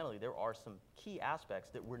that fundamentally there are some key aspects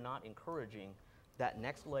that we're not encouraging that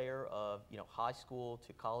next layer of high school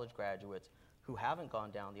to college graduates who haven't gone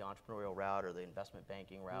down the entrepreneurial route or the investment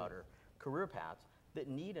banking route or career paths that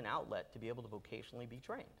need an outlet to be able to vocationally be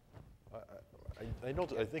trained.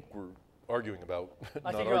 I think we're arguing about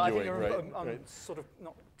I not think arguing, you're right? on right. sort of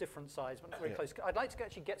not different sides, but not very close. I'd like to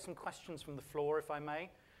actually get some questions from the floor, if I may.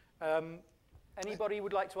 Anybody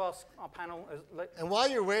would like to ask our panel? And while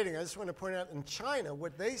you're waiting, I just want to point out in China,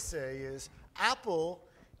 what they say is Apple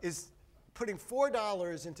is putting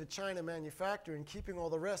 $4 into China manufacturing, keeping all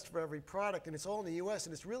the rest for every product, and it's all in the US,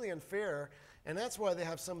 and it's really unfair. And that's why they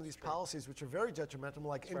have some of these policies which are very detrimental,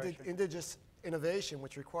 like indigenous innovation,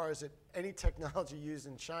 which requires that any technology used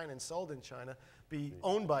in China and sold in China be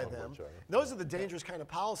owned by them. Those are the dangerous kind of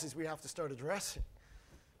policies we have to start addressing.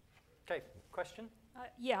 Okay, question?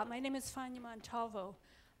 Yeah, my name is Fania Montalvo.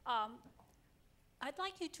 I'd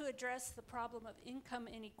like you to address the problem of income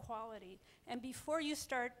inequality. And before you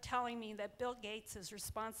start telling me that Bill Gates is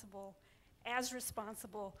responsible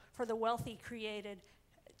for the wealth he created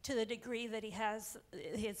to the degree that he has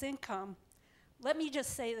his income, let me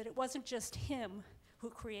just say that it wasn't just him who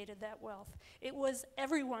created that wealth. It was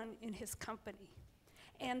everyone in his company.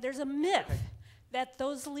 And there's a myth that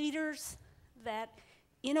those leaders that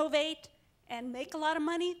innovate and make a lot of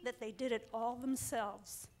money, that they did it all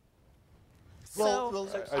themselves. Well,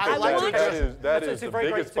 that is the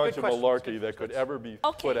biggest bunch of malarkey that could ever be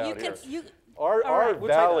put out here. Our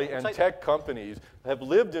Valley and tech companies have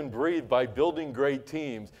lived and breathed by building great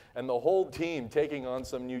teams and the whole team taking on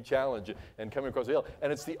some new challenge and coming across the hill.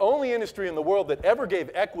 And it's the only industry in the world that ever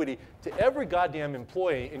gave equity to every goddamn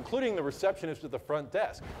employee, including the receptionist at the front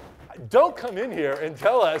desk. Don't come in here and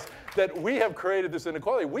tell us that we have created this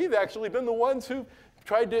inequality. We've actually been the ones who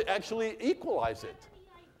tried to actually equalize it.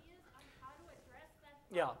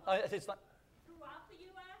 Yeah, it's like Throughout the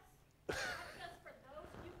U.S., not just for those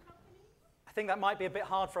few companies? I think that might be a bit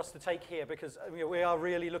hard for us to take here because we are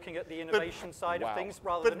really looking at the innovation side of things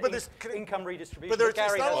rather than income redistribution. But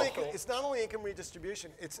it's not only income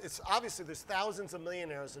redistribution. It's obviously there's thousands of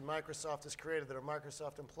millionaires that Microsoft has created that are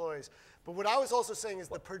Microsoft employees. But what I was also saying is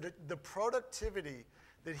the productivity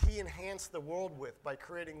that he enhanced the world with by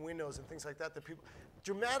creating Windows and things like that, that people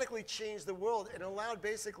dramatically changed the world and allowed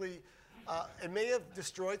basically. It may have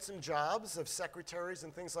destroyed some jobs of secretaries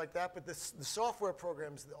and things like that, but the software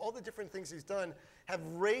programs, all the different things he's done have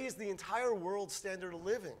raised the entire world's standard of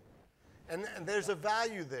living. And there's a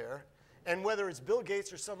value there. And whether it's Bill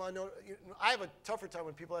Gates or some unknown, I have a tougher time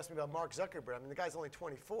when people ask me about Mark Zuckerberg. I mean, the guy's only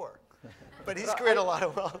 24. But he's created a lot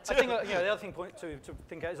of wealth, too. I think the other thing to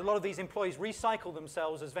think about is a lot of these employees recycle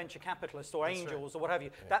themselves as venture capitalists or angels or what have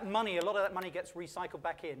you. That money, a lot of that money gets recycled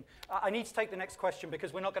back in. I need to take the next question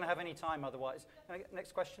because we're not going to have any time otherwise.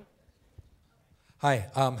 Next question. Hi,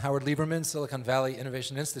 Howard Lieberman, Silicon Valley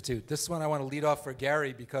Innovation Institute. This one I want to lead off for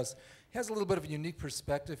Gary because he has a little bit of a unique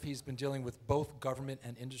perspective. He's been dealing with both government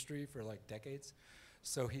and industry for like decades.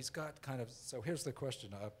 So he's got kind of, so here's the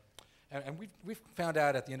question. And we've found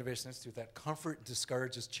out at the Innovation Institute that comfort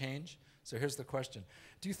discourages change. So here's the question.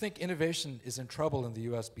 Do you think innovation is in trouble in the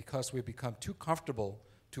US because we've become too comfortable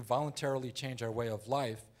to voluntarily change our way of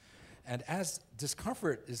life? And as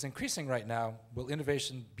discomfort is increasing right now, will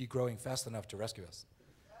innovation be growing fast enough to rescue us?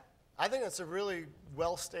 I think that's a really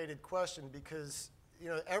well-stated question because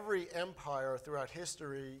every empire throughout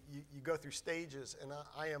history, you go through stages, and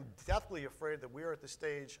I am definitely afraid that we are at the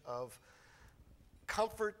stage of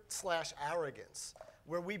comfort/arrogance,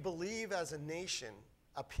 where we believe as a nation,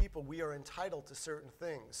 a people, we are entitled to certain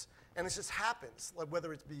things. And it just happens, like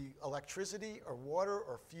whether it be electricity or water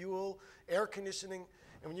or fuel, air conditioning.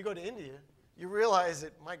 And when you go to India, you realize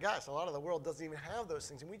that, my gosh, a lot of the world doesn't even have those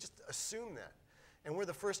things, and we just assume that. And we're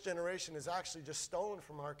the first generation is actually just stolen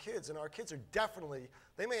from our kids, and our kids are definitely,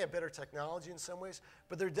 they may have better technology in some ways,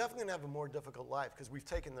 but they're definitely gonna have a more difficult life because we've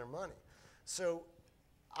taken their money. So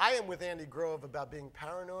I am with Andy Grove about being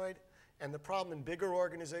paranoid, and the problem in bigger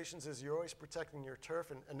organizations is you're always protecting your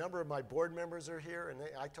turf, and a number of my board members are here, and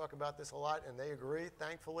I talk about this a lot, and they agree,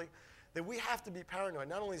 thankfully, that we have to be paranoid,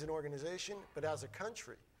 not only as an organization, but as a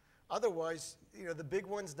country. Otherwise, the big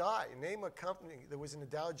ones die. Name a company that was in the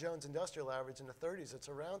Dow Jones Industrial Average in the 30s that's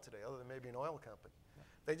around today, other than maybe an oil company.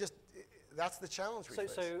 They just, that's the challenge we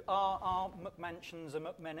face. So are McMansions a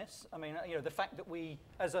McMenace? I mean, the fact that we,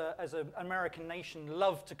 as an American nation,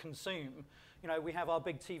 love to consume. We have our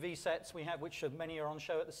big TV sets, which many are on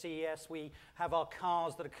show at the CES. We have our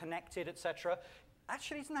cars that are connected, etc.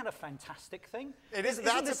 Actually, isn't that a fantastic thing? It is.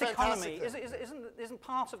 That's a fantastic thing. Isn't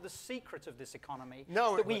part of the secret of this economy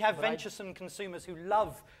that we have venturesome consumers who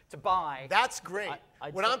love to buy? That's great.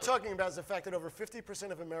 What I'm talking about is the fact that over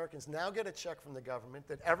 50% of Americans now get a check from the government,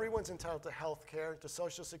 that everyone's entitled to health care, to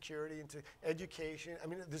Social Security, and to education. I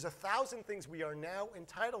mean, there's 1,000 things we are now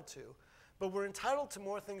entitled to, but we're entitled to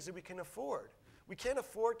more things that we can afford. We can't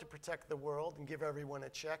afford to protect the world and give everyone a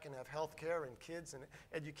check and have health care and kids and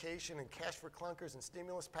education and cash for clunkers and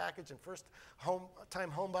stimulus package and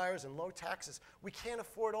first-time home buyers and low taxes. We can't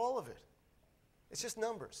afford all of it. It's just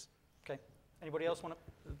numbers. Okay. Anybody else want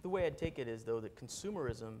to? The way I'd take it is, though, that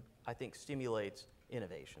consumerism, I think, stimulates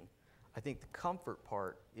innovation. I think the comfort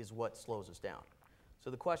part is what slows us down. So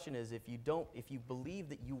the question is, if you believe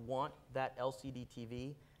that you want that LCD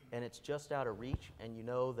TV and it's just out of reach, and you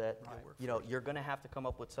know that you're going to have to come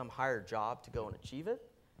up with some higher job to go and achieve it,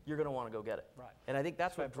 you're going to want to go get it. Right. And I think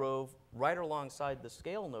that's what drove right alongside the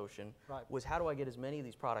scale notion was how do I get as many of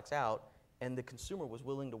these products out, and the consumer was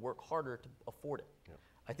willing to work harder to afford it. Yeah.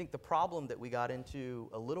 I think the problem that we got into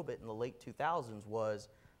a little bit in the late 2000s was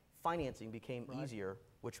financing became easier,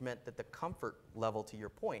 which meant that the comfort level, to your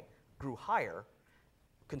point, grew higher.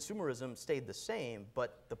 Consumerism stayed the same,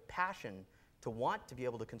 but the passion to want to be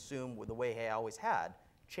able to consume the way I always had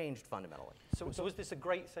changed fundamentally. So was this a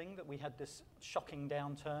great thing that we had this shocking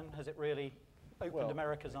downturn? Has it really opened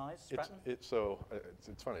America's eyes, Stratton? It's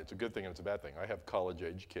funny. It's a good thing and it's a bad thing. I have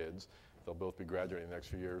college-age kids. They'll both be graduating in the next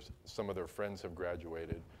few years. Some of their friends have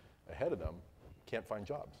graduated ahead of them, can't find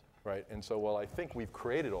jobs, right? And so while I think we've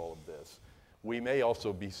created all of this, we may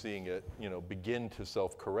also be seeing it, begin to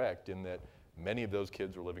self-correct in that many of those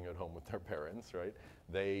kids are living at home with their parents, right?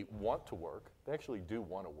 They want to work. They actually do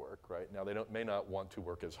want to work, right? Now, they may not want to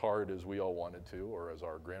work as hard as we all wanted to, or as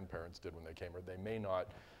our grandparents did when they came, or they may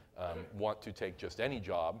not want to take just any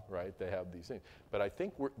job, right? They have these things. But I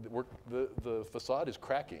think the facade is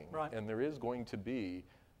cracking, and there is going to be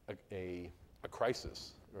a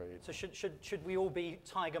crisis, right? So should we all be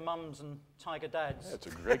tiger mums and tiger dads? That's a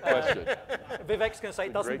great question. Vivek's going to say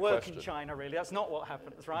it doesn't work in China, really. That's not what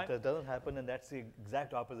happens, right? It doesn't happen, and that's the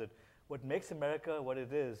exact opposite. What makes America what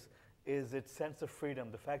it is its sense of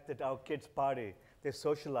freedom, the fact that our kids party, they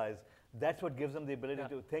socialize. That's what gives them the ability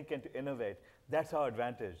to think and to innovate. That's our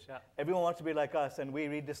advantage. Yeah. Everyone wants to be like us, and we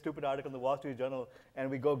read this stupid article in the Wall Street Journal, and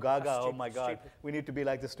we go gaga, oh my God, we need to be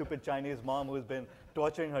like the stupid Chinese mom who's been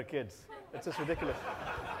torturing her kids. It's just ridiculous.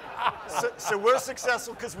 So we're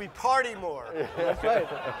successful because we party more. That's right.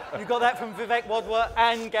 You got that from Vivek Wadhwa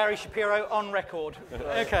and Gary Shapiro on record.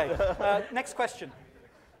 Okay, next question.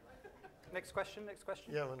 Next question.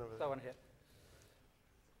 Yeah, one over there. That one here.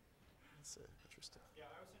 That's interesting. Yeah,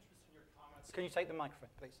 I was interested in your comments. Can you take the microphone,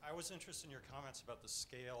 please? I was interested in your comments about the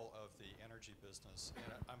scale of the energy business.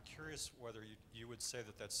 And I'm curious whether you would say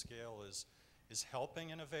that scale is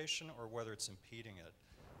helping innovation or whether it's impeding it.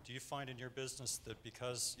 Do you find in your business that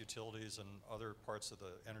because utilities and other parts of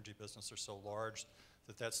the energy business are so large,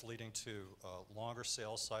 that that's leading to longer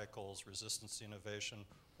sales cycles, resistance to innovation,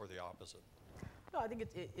 or the opposite? No, I think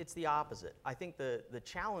it's the opposite. I think the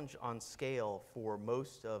challenge on scale for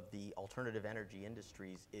most of the alternative energy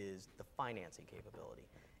industries is the financing capability.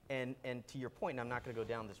 And to your point, and I'm not going to go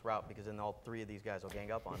down this route because then all three of these guys will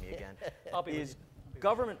gang up on me again, is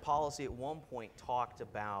government policy at one point talked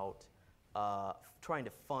about trying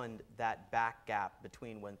to fund that back gap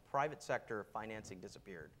between when private sector financing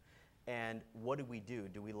disappeared and what do we do?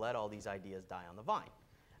 Do we let all these ideas die on the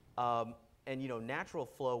vine? And natural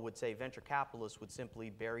flow would say venture capitalists would simply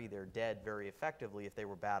bury their dead very effectively if they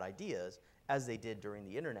were bad ideas, as they did during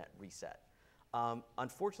the internet reset.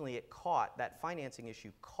 Unfortunately, that financing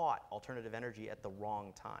issue caught alternative energy at the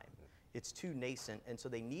wrong time. It's too nascent, and so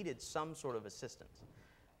they needed some sort of assistance.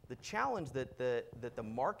 The challenge that the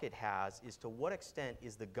market has is to what extent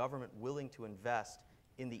is the government willing to invest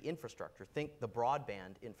in the infrastructure, think the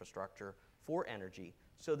broadband infrastructure for energy,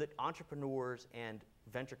 so that entrepreneurs and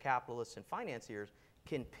venture capitalists and financiers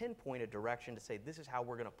can pinpoint a direction to say this is how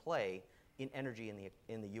we're going to play in energy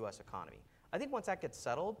in the U.S. economy. I think once that gets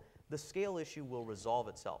settled, the scale issue will resolve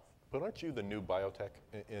itself. But aren't you the new biotech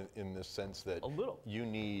in the sense that you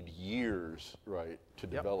need years, right, to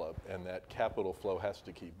develop, and that capital flow has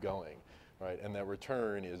to keep going, right, and that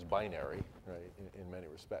return is binary, right, in many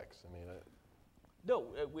respects. I mean, no,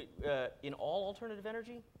 in all alternative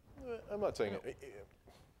energy. I'm not saying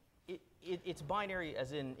it's binary,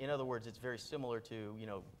 as in other words, it's very similar to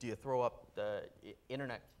do you throw up the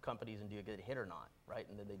internet companies and do you get hit or not, right,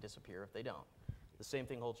 and then they disappear if they don't. The same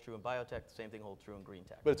thing holds true in biotech. The same thing holds true in green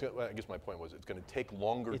tech. But I guess my point was it's going to take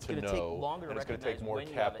longer to know, and it's going to take more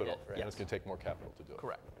capital, right? And it's going to take more capital to do it.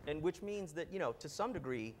 Correct. And which means that to some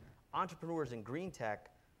degree, entrepreneurs in green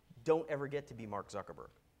tech don't ever get to be Mark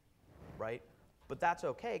Zuckerberg, right? But that's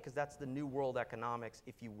okay because that's the new world economics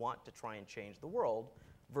if you want to try and change the world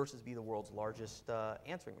versus be the world's largest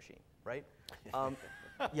answering machine, right?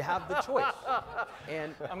 You have the choice.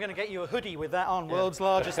 And I'm going to get you a hoodie with that on, world's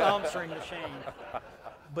largest answering machine.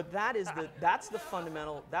 But that's the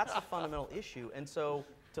fundamental issue. And so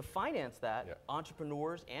to finance that,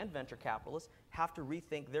 entrepreneurs and venture capitalists have to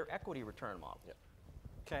rethink their equity return model.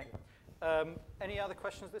 Okay. Any other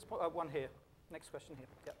questions at this point? One here. Next question here.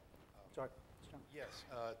 Yeah. Sorry. Yes,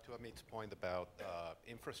 to Amit's point about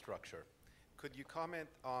infrastructure, could you comment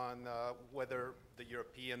on whether the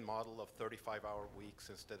European model of 35-hour weeks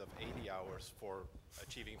instead of 80 hours for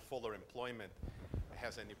achieving fuller employment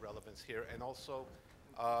has any relevance here? And also,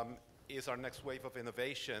 is our next wave of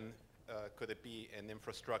innovation, could it be an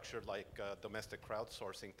infrastructure like domestic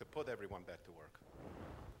crowdsourcing to put everyone back to work?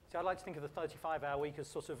 See, I like to think of the 35-hour week as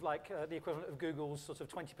sort of like the equivalent of Google's sort of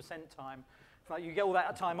 20% time. Like you get all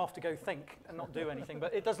that time off to go think and not do anything,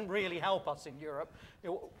 but it doesn't really help us in Europe.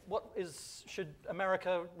 You know, should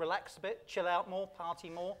America relax a bit, chill out more, party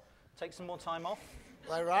more, take some more time off?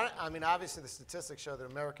 Well, I mean, obviously the statistics show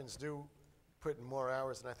that Americans do put in more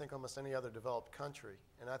hours than I think almost any other developed country.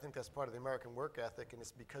 And I think that's part of the American work ethic, and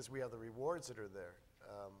it's because we have the rewards that are there.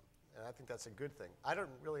 And I think that's a good thing. I don't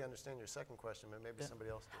really understand your second question, but maybe somebody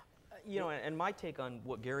else did. You know, and my take on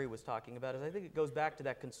what Gary was talking about is I think it goes back to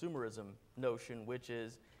that consumerism notion, which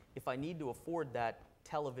is if I need to afford that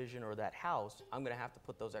television or that house, I'm going to have to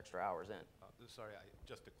put those extra hours in. Sorry,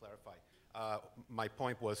 just to clarify, my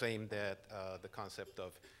point was aimed at the concept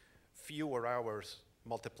of fewer hours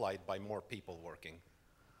multiplied by more people working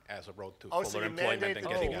as a road to fuller employment and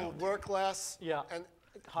getting out. Work less. Yeah. And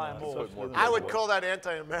hire more. I would call that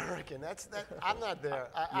anti-American. I'm not there.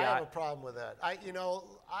 I have a problem with that.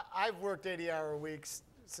 I've worked 80-hour weeks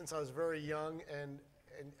since I was very young, and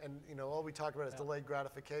you know, all we talk about is delayed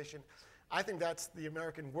gratification. I think that's the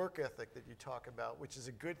American work ethic that you talk about, which is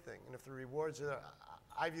a good thing. And if the rewards are there,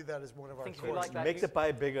 I view that as one of our core. Like Make the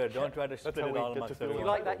pie bigger. Don't try to split it all amongst everyone. If you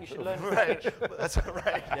like that, you should learn French. That's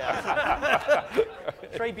right. Yeah.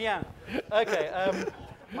 Très bien. Okay.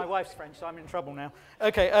 My wife's French, so I'm in trouble now.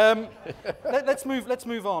 Okay, let's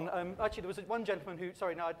move on. Actually, there was one gentleman who.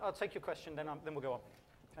 Sorry, no, I'll take your question, then we'll go on.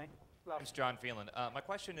 Okay. It's John Phelan. My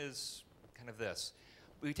question is kind of this: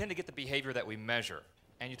 we tend to get the behavior that we measure,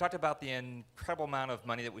 and you talked about the incredible amount of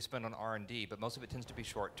money that we spend on R&D, but most of it tends to be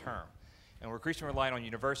short-term, and we're increasingly relying on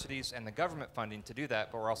universities and the government funding to do that.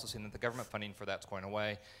 But we're also seeing that the government funding for that's going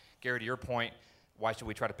away. Gary, to your point, why should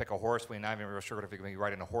we try to pick a horse? We're not even real sure if we're going to be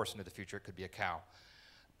riding a horse into the future. It could be a cow.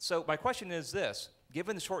 So my question is this: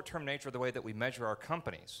 given the short-term nature of the way that we measure our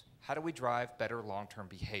companies, how do we drive better long-term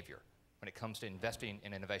behavior when it comes to investing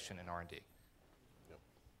in innovation and R&D? Yep.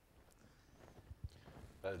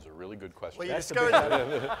 That is a really good question. Well, you discourage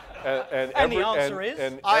and the answer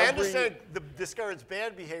is? I understand discourage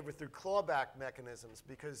bad behavior through clawback mechanisms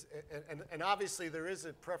because, and obviously there is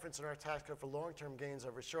a preference in our tax code for long-term gains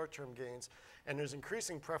over short-term gains, and there's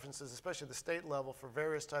increasing preferences, especially at the state level, for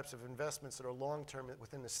various types of investments that are long-term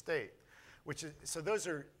within the state. So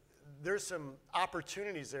there's some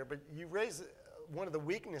opportunities there, but you raise one of the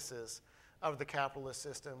weaknesses of the capitalist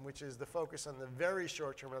system, which is the focus on the very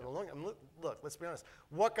short term rather than long term. Look, let's be honest.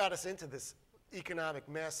 What got us into this economic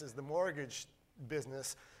mess is the mortgage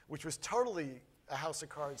business, which was totally a house of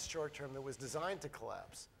cards short term that was designed to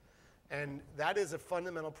collapse. And that is a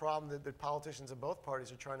fundamental problem that politicians of both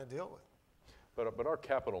parties are trying to deal with. But our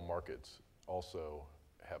capital markets also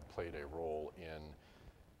have played a role in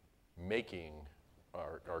making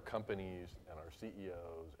our companies and our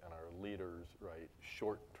CEOs and our leaders, right,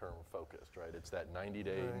 short-term focused, right? It's that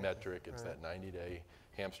 90-day metric, it's that 90-day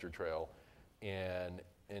hamster trail, and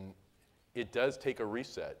it does take a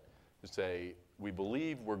reset to say, we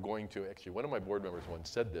believe we're going to, actually one of my board members once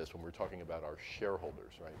said this when we were talking about our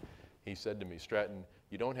shareholders, right? He said to me, Stratton,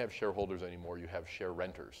 you don't have shareholders anymore, you have share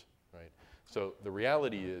renters, right? So the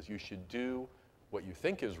reality is you should do what you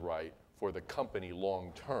think is right for the company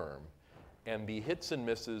long-term, and the hits and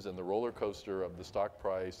misses and the roller coaster of the stock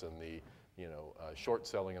price and the short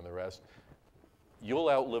selling and the rest, you'll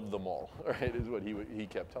outlive them all, right, is what he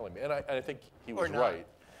kept telling me. And I think he was right.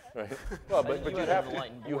 Right? Well, but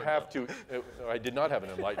you have to, I did not have an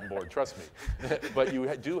enlightened board, trust me. But you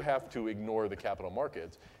do have to ignore the capital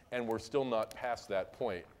markets, and we're still not past that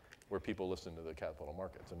point where people listen to the capital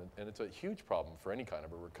markets. And it's a huge problem for any kind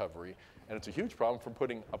of a recovery, and it's a huge problem for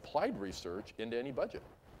putting applied research into any budget.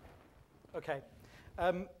 Okay.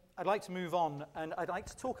 I'd like to move on, and I'd like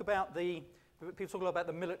to talk about people talk a lot about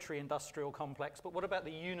the military-industrial complex, but what about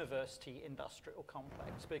the university-industrial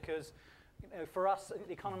complex? Because for us,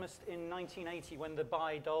 The Economist in 1980, when the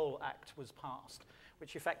Bayh-Dole Act was passed,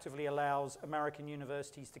 which effectively allows American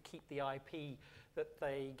universities to keep the IP that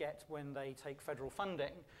they get when they take federal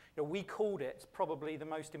funding, we called it probably the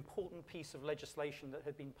most important piece of legislation that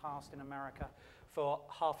had been passed in America for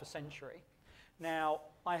half a century. Now,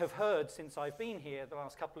 I have heard since I've been here the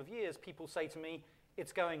last couple of years, people say to me,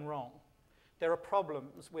 it's going wrong. There are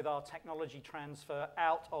problems with our technology transfer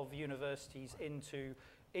out of universities into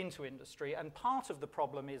industry, and part of the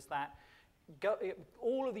problem is that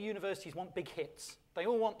all of the universities want big hits. They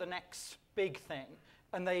all want the next big thing,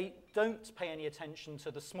 and they don't pay any attention to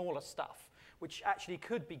the smaller stuff, which actually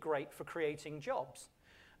could be great for creating jobs.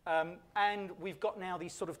 And we've got now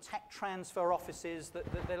these sort of tech transfer offices that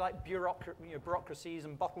they're like bureaucracies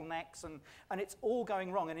and bottlenecks, and it's all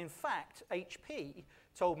going wrong. And in fact, HP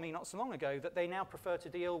told me not so long ago that they now prefer to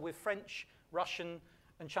deal with French, Russian,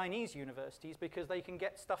 and Chinese universities because they can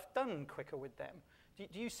get stuff done quicker with them.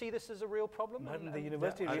 Do you see this as a real problem? The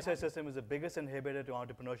university research system is the biggest inhibitor to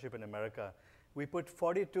entrepreneurship in America. We put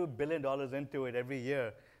 $42 billion into it every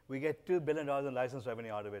year. We get $2 billion in license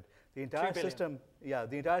revenue out of it. The entire system, the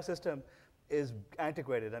entire system is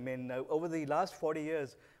antiquated. I mean, over the last 40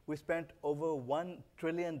 years, we spent over $1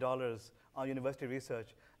 trillion on university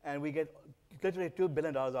research, and we get literally $2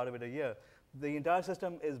 billion out of it a year. The entire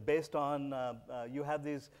system is based on, you have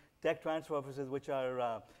these tech transfer offices which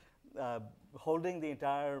are holding the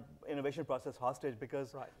entire innovation process hostage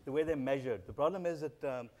because the way they're measured. The problem is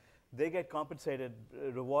that they get compensated,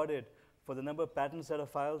 rewarded for the number of patents that are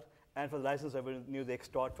filed and for the license revenue they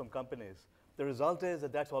extort from companies. The result is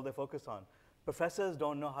that that's all they focus on. Professors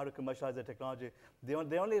don't know how to commercialize their technology. There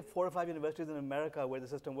are only 4 or 5 universities in America where the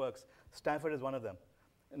system works. Stanford is one of them.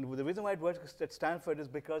 And the reason why it works at Stanford is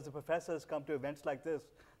because the professors come to events like this.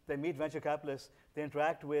 They meet venture capitalists, they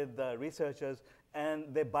interact with researchers,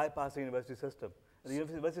 and they bypass the university system. And the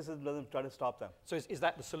university system doesn't try to stop them. So is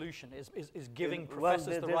that the solution? Is giving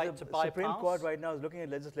professors the right to bypass? The Supreme Court right now is looking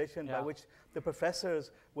at legislation by which the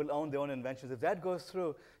professors will own their own inventions. If that goes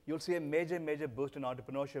through, you'll see a major, major boost in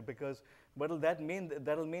entrepreneurship because what will that mean?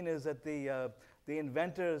 That'll mean is that the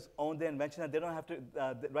inventors own their invention and they don't have to,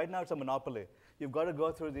 right now it's a monopoly. You've got to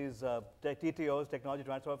go through these TTOs, technology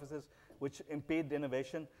transfer offices, which impede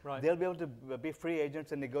innovation. Right. They'll be able to be free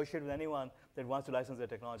agents and negotiate with anyone that wants to license their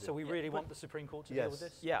technology. So we really want the Supreme Court to deal with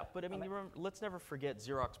this? Yeah, but I mean, let's never forget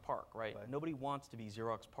Xerox PARC, right? Nobody wants to be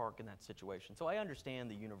Xerox PARC in that situation. So I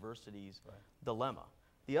understand the university's dilemma.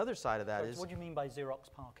 The other side of that is... What do you mean by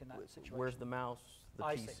Xerox PARC in that situation? Where's the mouse, the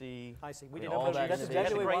PC? I see. We didn't all that. That's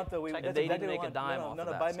exactly what we want, though. And they didn't make a dime off of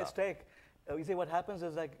that by stuff. mistake. You see, what happens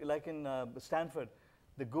is like in Stanford,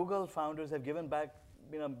 the Google founders have given back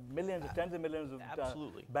millions, tens of millions of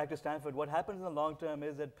back to Stanford. What happens in the long term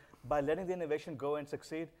is that by letting the innovation go and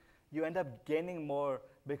succeed, you end up gaining more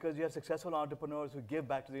because you have successful entrepreneurs who give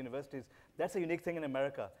back to the universities. That's a unique thing in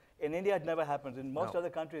America. In India, it never happens. In most other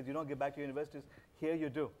countries, you don't give back to universities. Here, you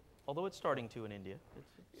do. Although it's starting to in India.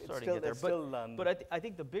 It's starting to get there. But I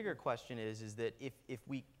think the bigger question is that if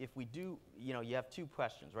we do, you have 2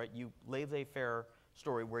 questions, right? You laissez-faire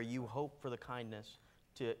story where you hope for the kindness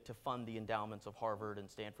to fund the endowments of Harvard and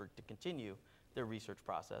Stanford to continue their research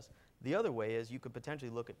process. The other way is you could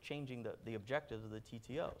potentially look at changing the objectives of the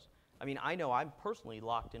TTOs. I mean, I know I'm personally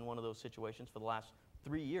locked in one of those situations for the last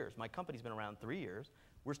 3 years. My company's been around 3 years.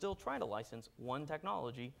 We're still trying to license one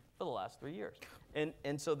technology for the last 3 years.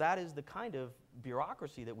 And so that is the kind of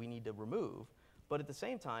bureaucracy that we need to remove. But at the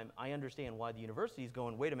same time, I understand why the university is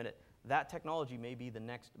going, wait a minute, that technology may be the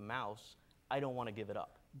next mouse. I don't want to give it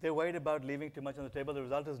up. They're worried about leaving too much on the table. The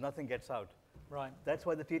result is nothing gets out. Right. That's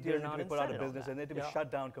why the TTOs need to be put out of business. They need to be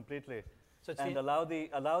shut down completely. So and allow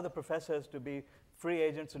the professors to be free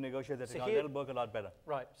agents to negotiate the technology. That'll work a lot better.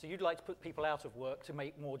 Right. So you'd like to put people out of work to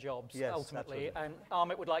make more jobs, ultimately. Absolutely. And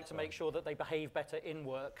Amit would like to make sure that they behave better in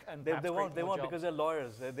work and they won't because they're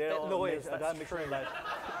lawyers. They're lawyers. That's true.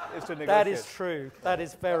 Is to negotiate. That is true. That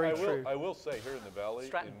is very true. I will say here in the Valley,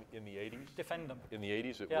 Stratton. in the 80s, defend them. In the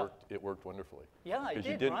 80s, it worked wonderfully. Yeah, it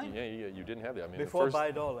did, right? Yeah, you didn't have that. I mean, before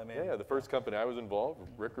Bayh-Dole, I mean. Yeah, the first company I was involved,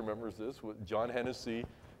 Rick remembers this, with John Hennessy.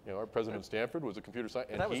 Our president of Stanford was a computer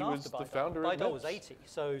scientist, and he was the founder of Bayh-Dole was 80,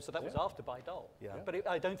 so that was after Bayh-Dole. Yeah. But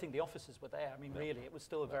I don't think the officers were there. I mean, really, it was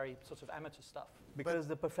still a very sort of amateur stuff. Because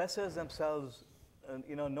the professors themselves,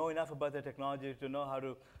 know enough about their technology to know how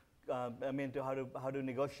to, how to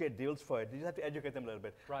negotiate deals for it. You just have to educate them a little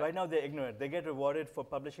bit. Right now, they're ignorant. They get rewarded for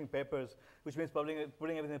publishing papers, which means putting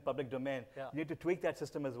everything in the public domain. Yeah. You need to tweak that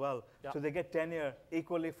system as well, so they get tenure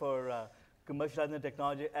equally for commercializing the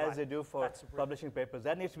technology as they do for publishing papers.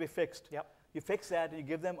 That needs to be fixed. Yep. You fix that, and you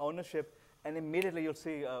give them ownership, and immediately you'll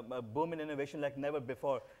see a boom in innovation like never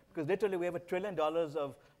before. Because literally, we have $1 trillion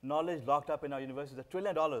of knowledge locked up in our universities. $1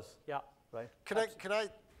 trillion. Yeah. Right.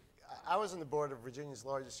 I was on the board of Virginia's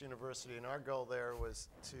largest university, and our goal there was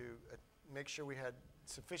to make sure we had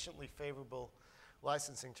sufficiently favorable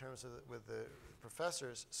licensing terms with the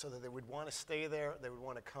professors so that they would want to stay there, they would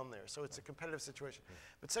want to come there. So it's a competitive situation.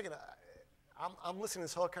 But second, I'm listening to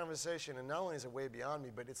this whole conversation, and not only is it way beyond me,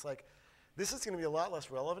 but it's like, this is going to be a lot less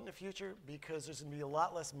relevant in the future because there's going to be a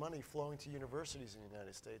lot less money flowing to universities in the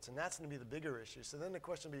United States, and that's going to be the bigger issue. So then the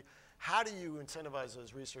question will be, how do you incentivize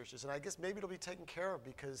those researchers? And I guess maybe it'll be taken care of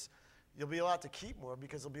because you'll be allowed to keep more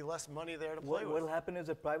because there'll be less money there to play with. What will happen is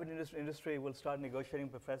the private industry will start negotiating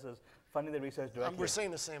professors, funding the research directly. We're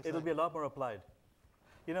saying the same thing. It'll be a lot more applied.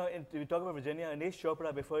 You know, we talk about Virginia, Anish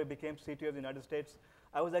Chopra, before he became CTO of the United States,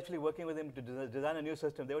 I was actually working with him to design a new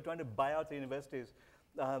system. They were trying to buy out the universities.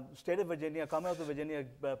 State of Virginia, Commonwealth of Virginia,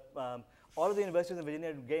 all of the universities in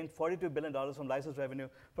Virginia gained $42 billion from license revenue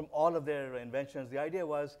from all of their inventions. The idea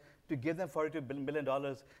was to give them $42 billion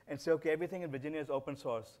and say, okay, everything in Virginia is open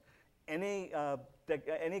source. Any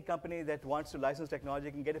company that wants to license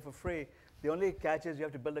technology can get it for free. The only catch is you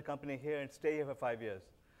have to build a company here and stay here for 5 years.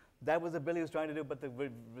 That was the bill he was trying to do, but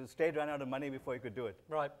the state ran out of money before he could do it.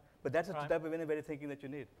 Right. But that's the type of innovative thinking that you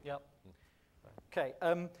need. Yep. Okay.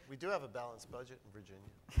 We do have a balanced budget in Virginia.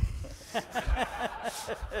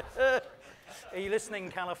 Are you listening,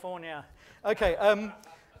 California? Okay.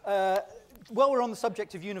 While we're on the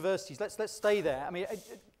subject of universities, let's stay there. I mean,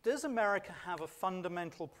 does America have a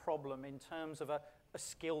fundamental problem in terms of a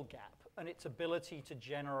skill gap and its ability to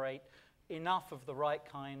generate enough of the right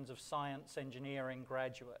kinds of science, engineering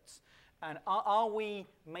graduates? And are we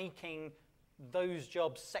making those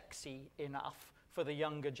jobs sexy enough for the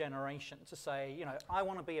younger generation to say, you know, I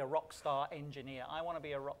want to be a rock star engineer, I want to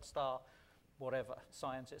be a rock star whatever,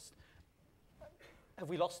 scientist? Have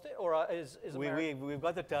we lost it, or is America? We've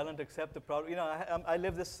got the talent to accept the problem. You know, I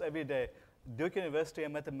live this every day. Duke University,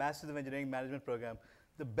 I'm at the Masters of Engineering Management program.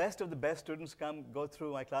 The best of the best students go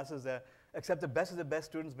through my classes there, except the best of the best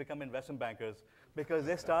students become investment bankers because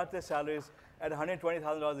they start their salaries at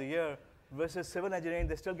 $120,000 a year versus civil engineering,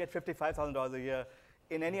 they still get $55,000 a year.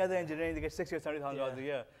 In any other engineering, they get $60,000 or $70,000 a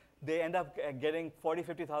year. They end up getting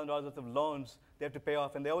 $40,000, $50,000 worth of loans they have to pay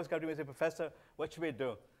off. And they always come to me and say, Professor, what should we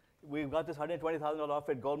do? We've got this $120,000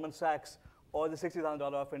 offer at Goldman Sachs or the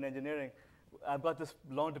 $60,000 offer in engineering. I've got this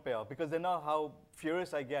loan to pay off because they know how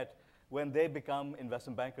furious I get when they become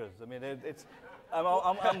investment bankers. I mean,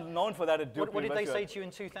 I'm known for that at Duke What did they University. say to you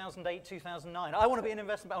in 2008, 2009? I want to be an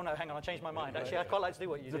investment banker. Oh, no, hang on, I changed my mind. Actually, I'd quite like to do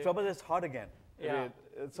what you do. The trouble is it's hard again. Yeah. I mean,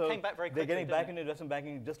 so came back very quickly, they're getting back didn't into investment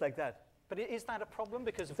banking just like that. But is that a problem?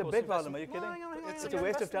 Because It's a big problem. Are you kidding? It's a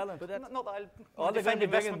waste of talent. Not that I All they're going to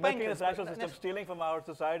be doing is investment making the bankers, financial but system, stealing from our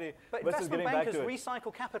society But versus investment getting back bankers to it.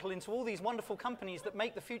 recycle capital into all these wonderful companies that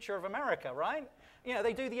make the future of America, right? You know,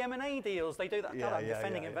 they do the M&A deals. They do that. God, I'm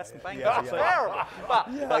defending investment bankers. Yeah, It's terrible.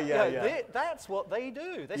 But yeah. That's what they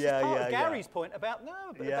do. This is Yeah, part yeah, of Gary's point about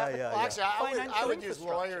Well, actually, I would use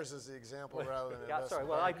lawyers as the example rather than investment sorry,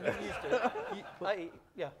 well, I used to.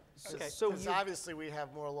 Yeah. Okay. So obviously we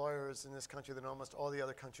have more lawyers in this country than almost all the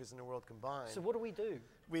other countries in the world combined. So what do we do?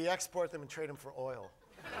 We export them and trade them for oil.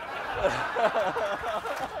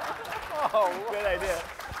 Good idea.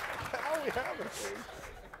 How we have it.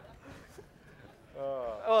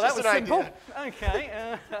 Oh, that was simple. Idea.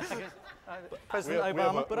 Okay. President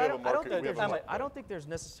Obama. But I don't think there's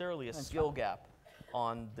necessarily a skill gap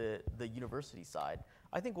on the university side.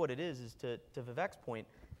 I think what it is to Vivek's point,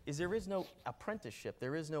 is there is no apprenticeship.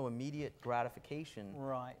 There is no immediate gratification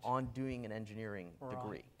on doing an engineering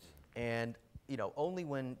degree. And only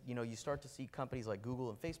when you start to see companies like Google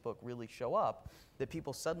and Facebook really show up that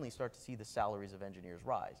people suddenly start to see the salaries of engineers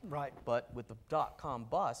rise. Right. But with the .com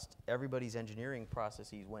bust, everybody's engineering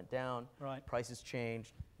processes went down. Right. Prices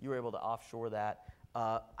changed. You were able to offshore that.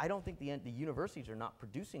 I don't think the universities are not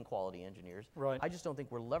producing quality engineers. Right. I just don't think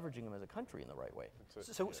we're leveraging them as a country in the right way.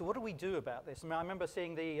 So what do we do about this? I mean, I remember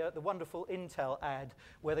seeing the wonderful Intel ad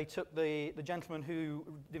where they took the gentleman who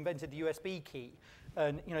invented the USB key,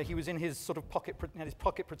 and he was in his sort of pocket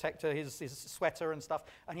protector, his sweater and stuff,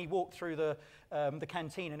 and he walked through the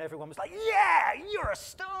canteen, and everyone was like, "Yeah, you're a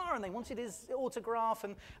star!" And they wanted his autograph,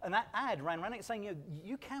 and that ad ran it saying,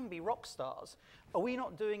 you can be rock stars. Are we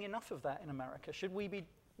not doing enough of that in America? Should we be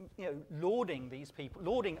lauding these people,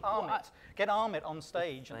 lauding Amit, get Amit on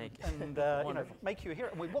stage and make you a hero?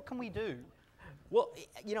 What can we do? Well,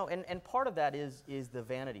 and part of that is the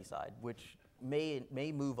vanity side, which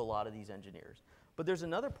may move a lot of these engineers. But there's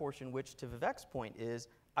another portion which, to Vivek's point, is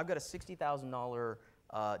I've got a $60,000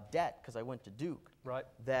 debt because I went to Duke. Right.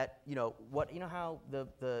 That how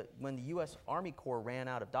when the U.S. Army Corps ran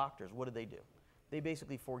out of doctors, what did they do? They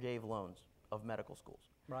basically forgave loans of medical schools.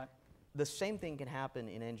 Right. The same thing can happen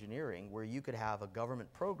in engineering, where you could have a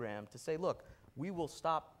government program to say, look, we will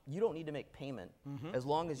stop. You don't need to make payment as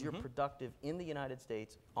long as you're productive in the United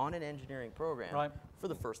States on an engineering program for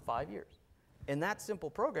the first 5 years. And that simple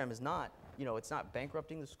program is not, it's not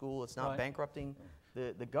bankrupting the school, it's not bankrupting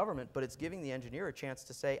the government, but it's giving the engineer a chance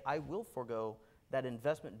to say, I will forego that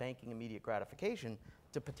investment banking immediate gratification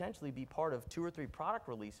to potentially be part of 2 or 3 product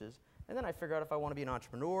releases, and then I figure out if I want to be an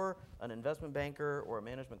entrepreneur, an investment banker, or a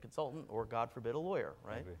management consultant, or God forbid, a lawyer,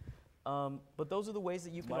 right? But those are the ways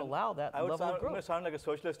that you can allow that level of growth. I'm going to sound like a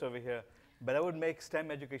socialist over here, but I would make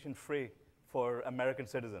STEM education free for American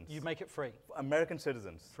citizens. You make it free? For American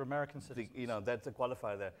citizens. For American citizens. That's a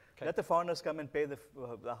qualifier there. Let the foreigners come and pay the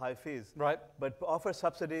high fees. Right. But offer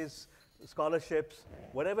subsidies, scholarships,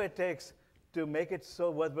 whatever it takes to make it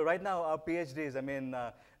so worth. But right now, our PhDs,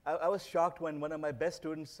 I was shocked when one of my best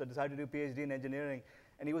students decided to do PhD in engineering,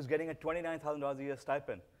 and he was getting a $29,000 a year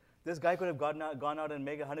stipend. This guy could have gone out and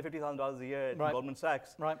made $150,000 a year at Goldman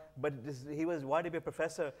Sachs. Right. But he wanted to be a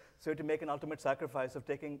professor, so to make an ultimate sacrifice of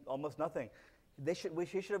taking almost nothing. He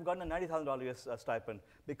should have gotten a $90,000 a year stipend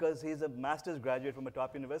because he's a master's graduate from a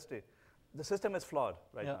top university. The system is flawed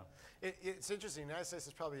right now. It's interesting. The United States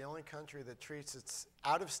is probably the only country that treats its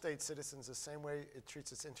out-of-state citizens the same way it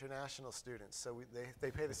treats its international students. So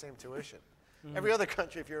they pay the same tuition. Every other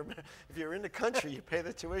country, if you're in the country, you pay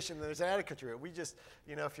the tuition. There's an out-of-country. We just,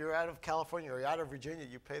 if you're out of California or out of Virginia,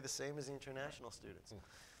 you pay the same as the international students.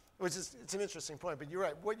 It's an interesting point. But you're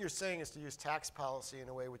right. What you're saying is to use tax policy in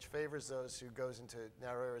a way which favors those who goes into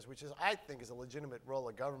narrow areas, which is, I think, is a legitimate role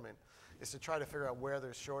of government, is to try to figure out where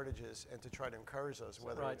there's shortages and to try to encourage those,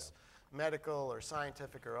 whether it's medical or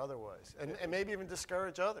scientific or otherwise, and maybe even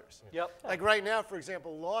discourage others. Like right now, for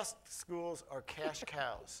example, law schools are cash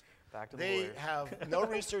cows. They have no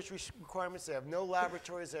research requirements, they have no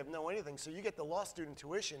laboratories, they have no anything, so you get the law student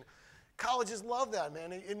tuition. Colleges love that,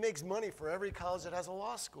 man. It makes money for every college that has a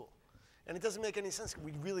law school. And it doesn't make any sense.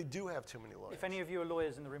 We really do have too many lawyers. If any of you are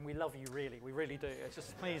lawyers in the room, we love you, really. We really do. It's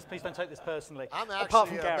just, please don't take this personally. I'm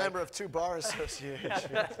actually a member of 2 bar associations.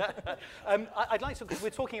 I'd like to, because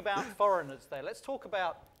we're talking about foreigners there, let's talk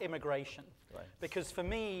about immigration. Because for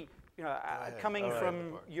me, coming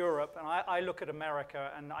from Europe, and I look at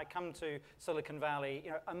America, and I come to Silicon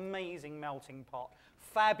Valley, amazing melting pot,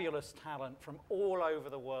 fabulous talent from all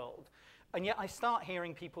over the world. And yet I start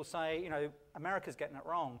hearing people say, America's getting it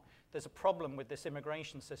wrong. There's a problem with this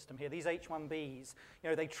immigration system here. These H-1Bs,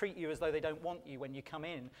 they treat you as though they don't want you when you come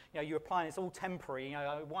in. You apply, and it's all temporary.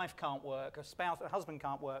 A wife can't work, a husband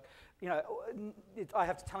can't work. I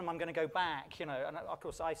have to tell them I'm going to go back. And of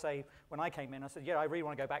course, I say when I came in, I said, I really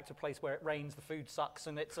want to go back to a place where it rains, the food sucks,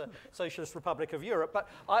 and it's a socialist republic of Europe. But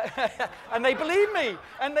and they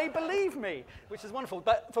believe me, which is wonderful.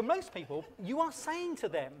 But for most people, you are saying to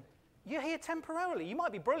them, you're here temporarily. You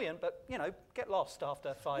might be brilliant, but, get lost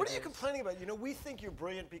after 5 years. What are you complaining about? We think you're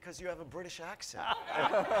brilliant because you have a British accent.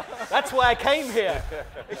 That's why I came here.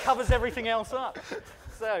 It covers everything else up.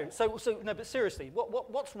 No, but seriously,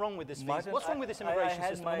 what's wrong with this visa? What's wrong with this immigration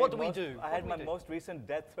system? What do we do? I had my most recent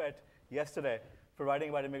death threat yesterday for writing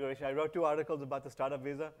about immigration. I wrote 2 articles about the startup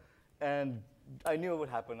visa, and I knew it would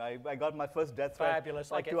happen. I got my first death threat. Fabulous.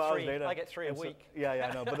 Like 2 hours later. I get 3 a week. Yeah,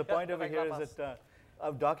 I know. But the point over here is that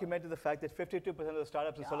I've documented the fact that 52% of the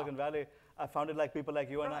startups in Silicon Valley are founded like people like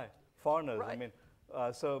you and I, foreigners.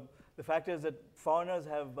 So the fact is that foreigners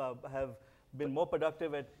have been more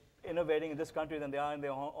productive at innovating in this country than they are in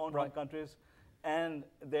their own home countries, and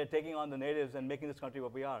they're taking on the natives and making this country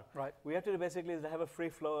what we are. We have to basically have a free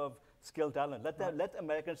flow of skilled talent. Let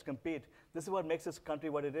Americans compete. This is what makes this country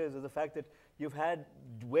what it is the fact that you've had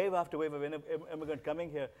wave after wave of immigrant coming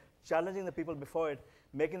here, challenging the people before it,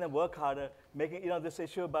 making them work harder, making, this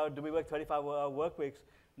issue about do we work 35-hour work weeks.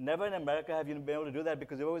 Never in America have you been able to do that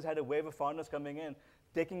because you've always had a wave of foreigners coming in,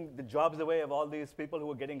 taking the jobs away of all these people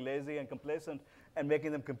who are getting lazy and complacent and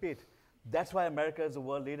making them compete. That's why America is the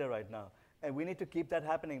world leader right now. And we need to keep that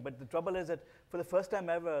happening. But the trouble is that for the first time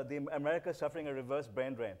ever, America is suffering a reverse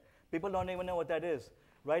brain drain. People don't even know what that is.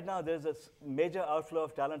 Right now, there's a major outflow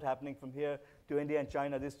of talent happening from here to India and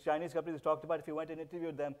China. These Chinese companies talked about, if you went and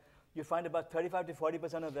interviewed them, you find about 35 to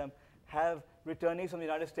 40% of them have returnees from the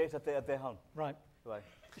United States at their helm.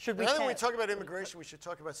 When we talk about immigration, we should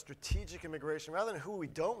talk about strategic immigration. Rather than who we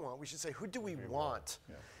don't want, we should say, who do we want?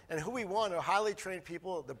 And who we want are highly trained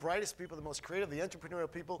people, the brightest people, the most creative, the entrepreneurial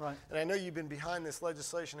people. And I know you've been behind this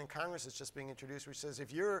legislation in Congress that's just being introduced, which says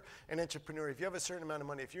if you're an entrepreneur, if you have a certain amount of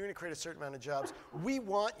money, if you're going to create a certain amount of jobs, we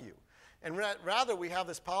want you. And rather, we have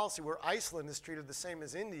this policy where Iceland is treated the same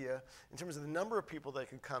as India in terms of the number of people that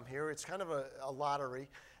can come here. It's kind of a lottery.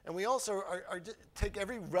 And we also take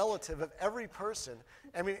every relative of every person.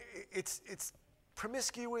 I mean, it's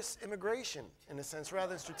promiscuous immigration, in a sense, rather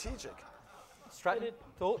than strategic. Stratton,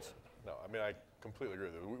 thoughts? No, I mean, I completely agree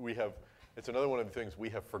with you. We have, it's another one of the things we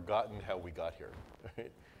have forgotten how we got here,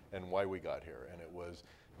 right? And why we got here. And it was,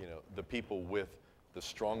 you know, the people with the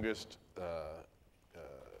strongest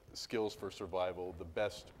skills for survival, the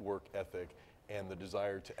best work ethic, and the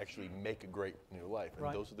desire to actually make a great new life.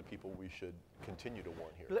 And those are the people we should continue to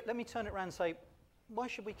want here. Let me turn it around and say, why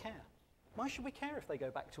should we care? Why should we care if they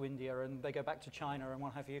go back to India and they go back to China and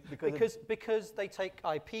what have you? Because they take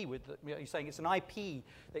IP with them. You know, you're saying it's an IP.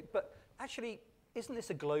 But actually, isn't this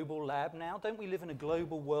a global lab now? Don't we live in a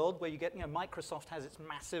global world where you get, you know, Microsoft has its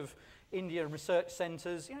massive India research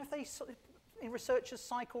centers. You know, if researchers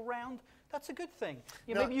cycle round, that's a good thing.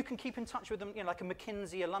 You know, maybe you can keep in touch with them, you know, like a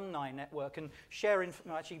McKinsey alumni network and share,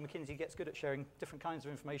 no, actually McKinsey gets good at sharing different kinds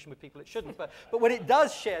of information with people it shouldn't, but when it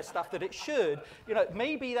does share stuff that it should, you know,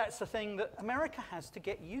 maybe that's the thing that America has to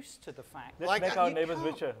get used to the fact. Let's make our neighbors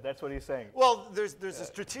richer, that's what he's saying. Well, there's a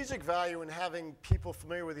strategic value in having people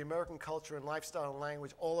familiar with the American culture and lifestyle and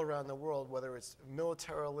language all around the world, whether it's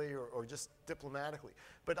militarily or just diplomatically.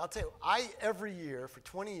 But I'll tell you, I, every year, for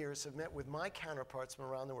 20 years, have met with my counterparts from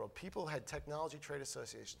around the world. People had technology trade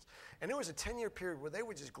associations. And there was a 10-year period where they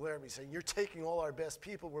would just glare at me saying, you're taking all our best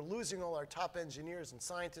people, we're losing all our top engineers and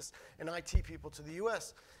scientists and IT people to the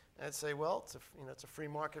US. And I'd say, well, it's a free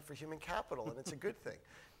market for human capital, and it's a good thing.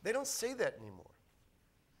 They don't say that anymore.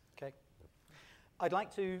 Okay. I'd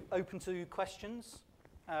like to open to questions.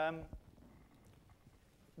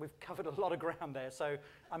 We've covered a lot of ground there, so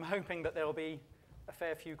I'm hoping that there will be a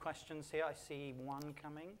fair few questions here. I see one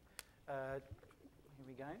coming. Here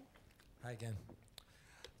we go. Hi again.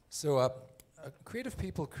 So creative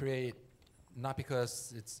people create not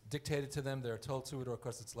because it's dictated to them, they're told to it, or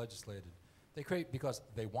because it's legislated. They create because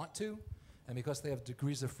they want to and because they have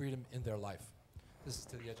degrees of freedom in their life. This is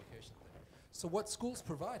to the education thing. So what schools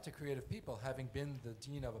provide to creative people, having been the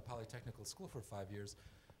dean of a polytechnical school for 5 years,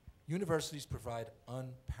 universities provide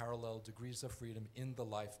unparalleled degrees of freedom in the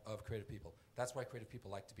life of creative people. That's why creative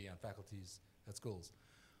people like to be on faculties at schools.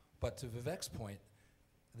 But to Vivek's point,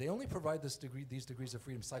 they only provide these degrees of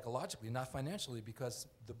freedom psychologically, not financially, because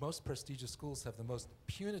the most prestigious schools have the most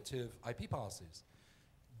punitive IP policies.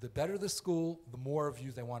 The better the school, the more of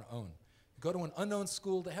you they want to own. You go to an unknown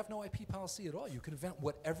school, they have no IP policy at all. You can invent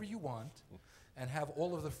whatever you want and have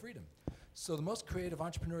all of the freedom. So the most creative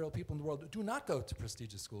entrepreneurial people in the world do not go to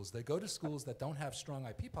prestigious schools. They go to schools that don't have strong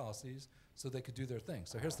IP policies so they could do their thing.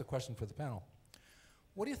 So here's the question for the panel.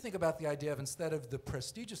 What do you think about the idea of, instead of the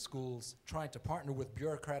prestigious schools trying to partner with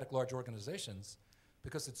bureaucratic large organizations,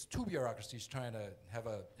 because it's two bureaucracies trying to have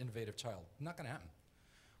an innovative child? Not going to happen.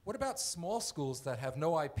 What about small schools that have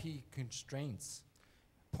no IP constraints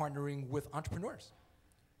partnering with entrepreneurs?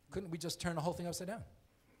 Couldn't we just turn the whole thing upside down?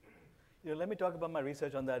 You know, let me talk about my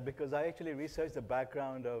research on that, because I actually researched the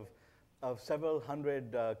background of several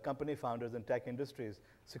hundred company founders in tech industries,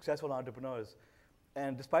 successful entrepreneurs.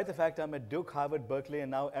 And despite the fact I'm at Duke, Harvard, Berkeley, and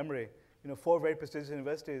now Emory, you know, 4 very prestigious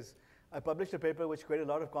universities, I published a paper which created a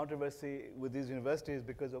lot of controversy with these universities,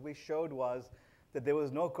 because what we showed was that there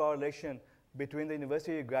was no correlation between the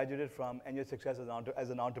university you graduated from and your success as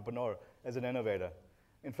an entrepreneur, as an innovator.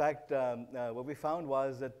 In fact, what we found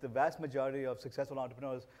was that the vast majority of successful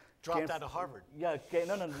entrepreneurs dropped out of Harvard. Yeah,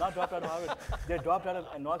 no, not dropped out of Harvard. They dropped out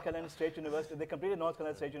of North Carolina State University. They completed North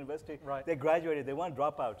Carolina State University. Right. They graduated. They weren't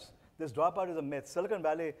dropouts. This dropout is a myth. Silicon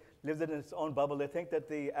Valley lives in its own bubble. They think that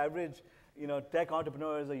the average, you know, tech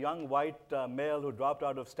entrepreneur is a young white male who dropped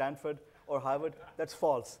out of Stanford or Harvard. That's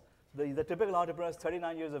false. The typical entrepreneur is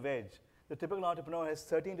 39 years of age. The typical entrepreneur has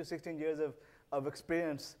 13 to 16 years of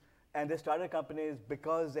experience, and they started companies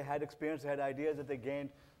because they had experience, they had ideas that they gained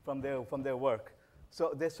from their work.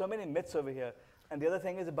 So there's so many myths over here. And the other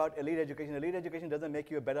thing is about elite education. Elite education doesn't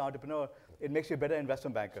make you a better entrepreneur. It makes you a better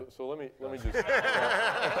investment banker. So let me just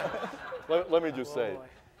let me just say,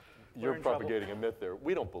 you're propagating a myth there.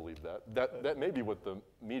 We don't believe that. That may be what the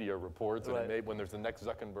media reports, and it may, when there's the next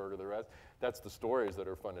Zuckerberg or the rest, that's the stories that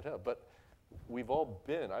are fun to tell. But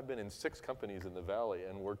I've been in 6 companies in the Valley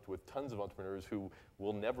and worked with tons of entrepreneurs who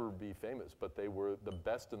will never be famous, but they were the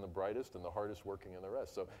best and the brightest and the hardest working and the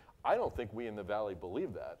rest. So I don't think we in the Valley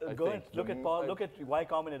believe that. Look at Paul, look at Y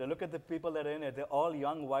Combinator, look at the people that are in it. They're all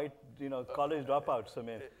young, white, you know, college dropouts. I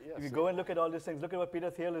mean, if you go and look at all these things, look at what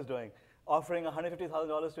Peter Thiel is doing, offering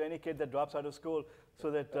 $150,000 to any kid that drops out of school so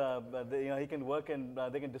that you know, he can work and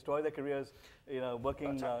they can destroy their careers, you know,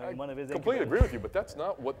 working in one of his. I completely agree with you, but that's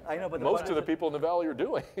not what most of the people in the Valley are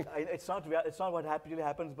doing. It's not what really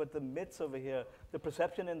happens, but the myths over here, the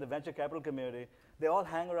perception in the venture capital community, they all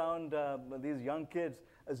hang around these young kids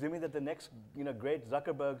assuming that the next great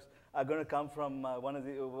Zuckerbergs are going to come from are going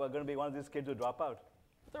to be one of these kids who drop out.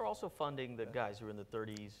 They're also funding the guys who are in the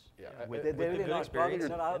 30s with They're the really good not. experience.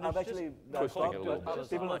 I've actually talked to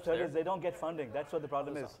people in the 30s. They don't get funding. That's what the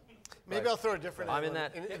problem is. Maybe I'll throw a different. I'm in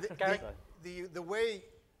that. The way.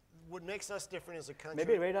 What makes us different as a country?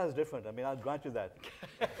 Maybe radar is different. I mean, I'll grant you that.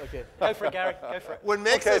 Okay. Go for it, Gary. Go for it. What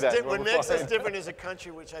makes us different as a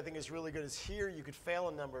country, which I think is really good, is here you could fail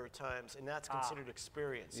a number of times, and that's considered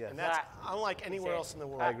experience. Yes. And that's unlike anywhere else in the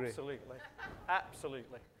world. I agree. Absolutely.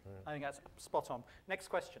 Absolutely. I think that's spot on. Next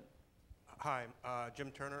question. Hi, Jim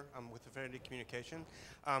Turner. I'm with Affinity Communication.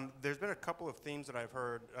 There's been a couple of themes that I've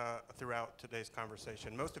heard throughout today's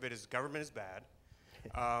conversation. Most of it is government is bad.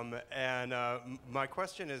 My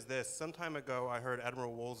question is this. Some time ago, I heard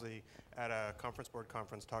Admiral Woolsey at a conference board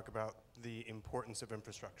conference talk about the importance of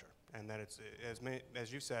infrastructure, and that it's,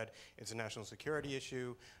 as you said, it's a national security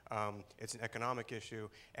issue, it's an economic issue,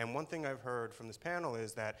 and one thing I've heard from this panel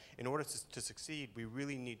is that in order to succeed, we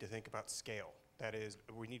really need to think about scale. That is,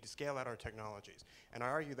 we need to scale out our technologies. And I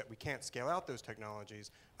argue that we can't scale out those technologies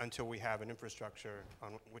until we have an infrastructure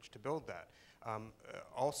on which to build that.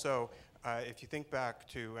 If you think back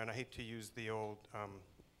to, and I hate to use the old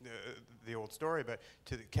story, but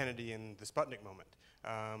to Kennedy and the Sputnik moment.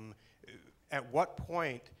 At what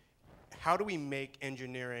point, how do we make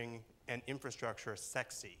engineering and infrastructure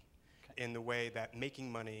sexy in the way that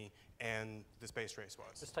making money and the space race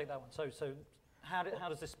was? Let's take that one. So how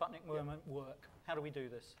does this Sputnik moment work? How do we do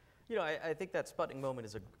this? I think that Sputnik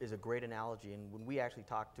moment is a great analogy. And when we actually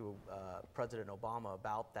talked to President Obama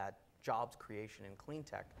about that jobs creation in clean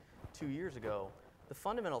tech 2 years ago, the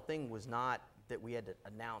fundamental thing was not that we had to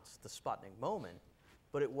announce the Sputnik moment,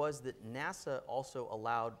 but it was that NASA also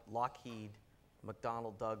allowed Lockheed,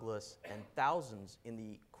 McDonnell Douglas, and thousands in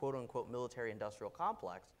the quote-unquote military-industrial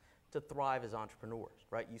complex to thrive as entrepreneurs,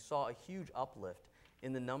 right? You saw a huge uplift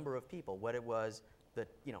in the number of people. What it was that,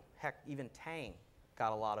 heck, even Tang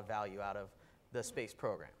got a lot of value out of the space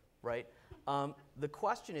program, right? The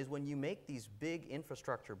question is, when you make these big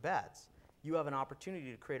infrastructure bets, you have an opportunity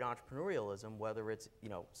to create entrepreneurialism, whether it's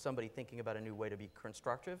somebody thinking about a new way to be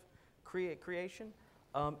constructive creation,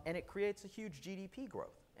 and it creates a huge GDP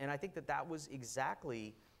growth. And I think that was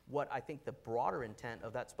exactly what I think the broader intent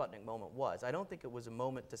of that Sputnik moment was. I don't think it was a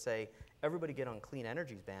moment to say, everybody get on clean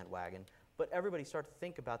energy's bandwagon, but everybody start to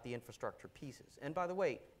think about the infrastructure pieces. And by the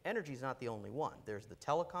way, energy is not the only one. There's the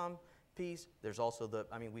telecom piece. There's also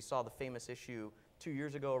we saw the famous issue 2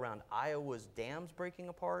 years ago around Iowa's dams breaking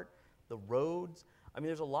apart, the roads.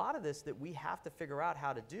 There's a lot of this that we have to figure out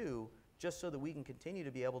how to do just so that we can continue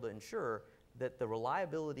to be able to ensure that the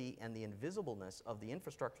reliability and the invisibleness of the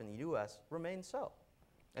infrastructure in the U.S. remains so.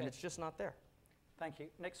 And it's just not there. Thank you.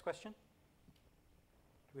 Next question.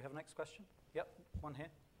 Do we have a next question? Yep, one here.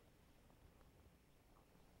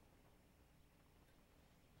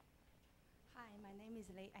 Hi, my name is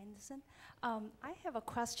Leigh Anderson. I have a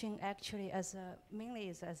question actually mainly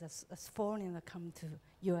as a foreigner come to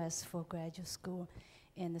U.S. for graduate school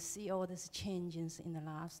and see all these changes in the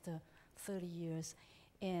last 30 years.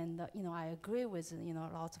 And I agree with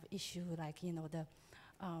lots of issues like the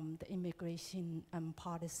immigration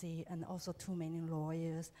policy and also too many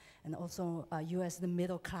lawyers and also U.S. the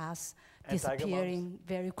middle class disappearing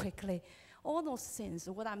very quickly. All those things.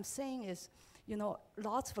 What I'm saying is,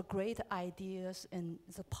 lots of great ideas and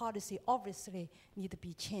the policy obviously need to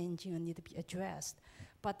be changing and need to be addressed.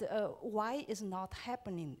 But why is not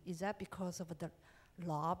happening? Is that because of the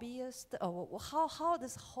lobbyists? Or how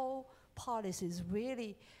this whole policy is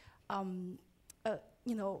really,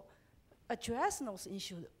 address those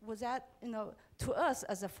issues? Was that, to us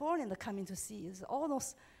as a foreigner coming to see, is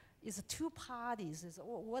almost is two parties. Is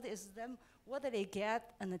what is them? What do they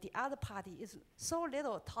get? And the other party is so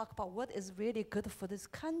little talk about what is really good for this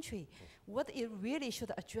country. What it really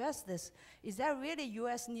should address this. Is that really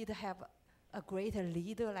U.S. need to have a greater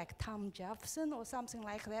leader like Tom Jefferson or something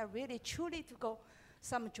like that, really truly to go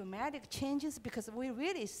some dramatic changes? Because we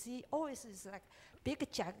really see always is like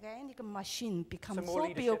big gigantic machine become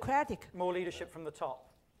so bureaucratic. More leadership from the top.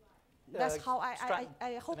 That's how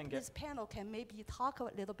I hope this panel can maybe talk a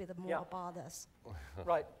little bit more about this.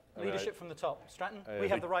 Right, leadership from the top. Stratton, we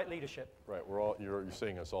have the right leadership. Right, you're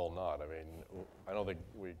seeing us all nod. I don't think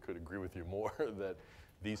we could agree with you more that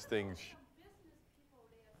these things.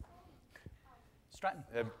 Stratton,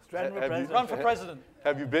 run for president.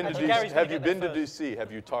 Have you been to DC? Have you been to DC?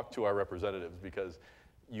 Have you talked to our representatives? Because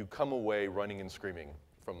you come away running and screaming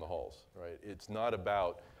from the halls, right? It's not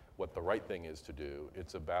about what the right thing is to do.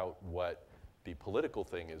 It's about what the political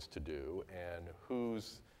thing is to do and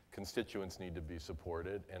whose constituents need to be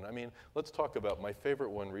supported. And I mean, let's talk about, my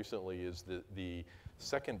favorite one recently is the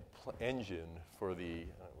second engine for the,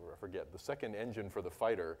 I forget, the second engine for the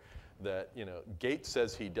fighter that, you know, Gates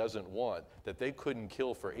says he doesn't want, that they couldn't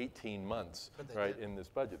kill for 18 months, right, in this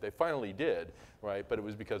budget. They finally did, right, but it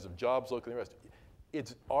was because of jobs locally and the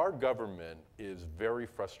rest. Our government is very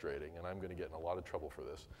frustrating, and I'm going to get in a lot of trouble for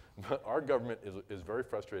this, but our government is very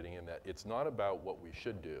frustrating in that it's not about what we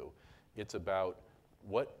should do, it's about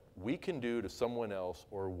what we can do to someone else,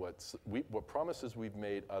 or what promises we've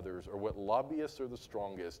made others, or what lobbyists are the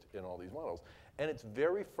strongest in all these models. And it's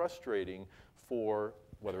very frustrating for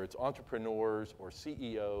whether it's entrepreneurs or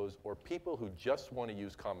CEOs or people who just want to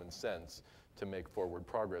use common sense to make forward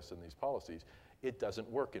progress in these policies. It doesn't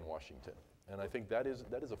work in Washington. And I think that is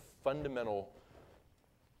a fundamental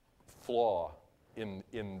flaw in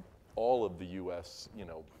all of the U.S.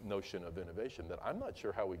 notion of innovation that I'm not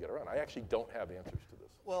sure how we get around. I actually don't have answers to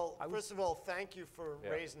this. Well, first of all, thank you for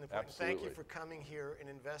raising the point. Absolutely. Thank you for coming here and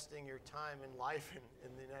investing your time and life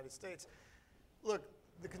in the United States. Look,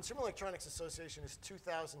 the Consumer Electronics Association is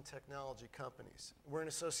 2,000 technology companies. We're an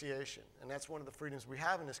association, and that's one of the freedoms we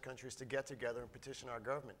have in this country, is to get together and petition our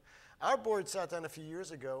government. Our board sat down a few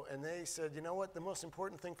years ago, and they said, you know what, the most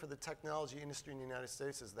important thing for the technology industry in the United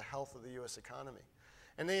States is the health of the U.S. economy.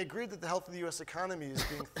 And they agreed that the health of the U.S. economy is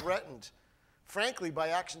being threatened, frankly, by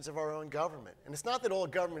actions of our own government. And it's not that all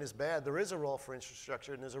government is bad. There is a role for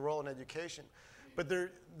infrastructure, and there's a role in education. But the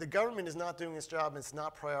government is not doing its job, and it's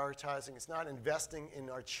not prioritizing, it's not investing in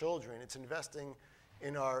our children, it's investing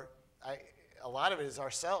in a lot of it is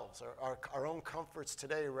ourselves, our own comforts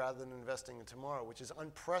today rather than investing in tomorrow, which is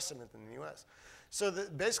unprecedented in the US. So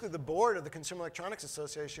basically the board of the Consumer Electronics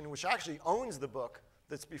Association, which actually owns the book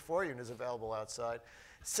that's before you and is available outside,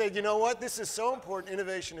 said, you know what, this is so important,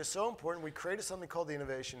 innovation is so important, we created something called the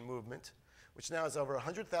Innovation Movement, which now has over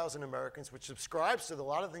 100,000 Americans, which subscribes to a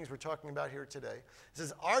lot of things we're talking about here today. It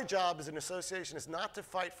says our job as an association is not to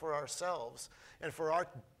fight for ourselves and for our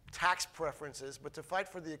tax preferences, but to fight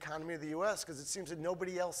for the economy of the US, because it seems that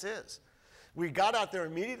nobody else is. We got out there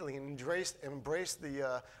immediately and embraced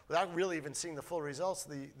the, without really even seeing the full results,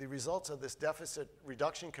 the results of this Deficit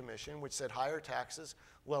Reduction Commission, which said higher taxes,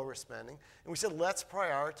 lower spending. And we said, let's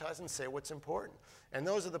prioritize and say what's important. And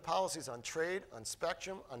those are the policies on trade, on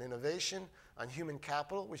spectrum, on innovation, on human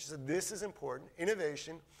capital, which said this is important,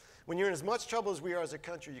 innovation. When you're in as much trouble as we are as a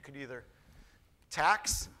country, you could either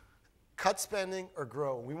tax, cut spending, or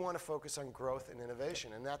grow. We want to focus on growth and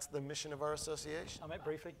innovation, and that's the mission of our association. Amit,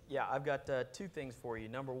 briefly. Yeah, I've got two things for you.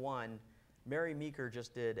 Number one, Mary Meeker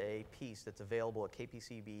just did a piece that's available at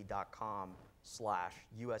kpcb.com/USA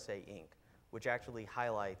Inc., which actually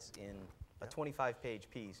highlights in a 25-page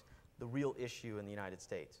piece the real issue in the United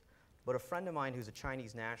States. But a friend of mine who's a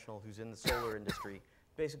Chinese national who's in the solar industry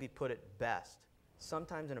basically put it best.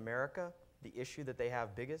 Sometimes in America, the issue that they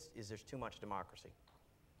have biggest is there's too much democracy.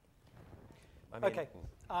 I mean, okay,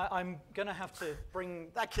 I'm going to have to bring...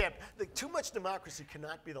 That can't, too much democracy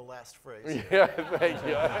cannot be the last phrase. Yeah, thank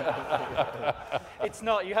you. It's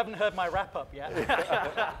not. You haven't heard my wrap-up yet.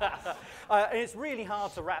 It's really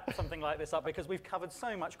hard to wrap something like this up because we've covered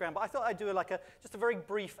so much ground. But I thought I'd do just a very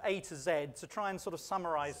brief A to Z to try and sort of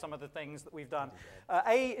summarize some of the things that we've done.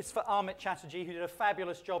 A is for Amit Chatterjee, who did a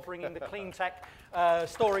fabulous job bringing the clean tech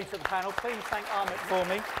story to the panel. Please thank Amit for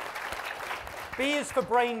me. B is for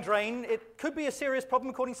brain drain. It could be a serious problem,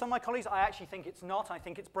 according to some of my colleagues. I actually think it's not. I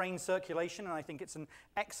think it's brain circulation, and I think it's an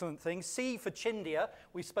excellent thing. C for Chindia.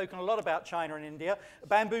 We've spoken a lot about China and India.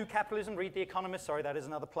 Bamboo capitalism, read The Economist. Sorry, that is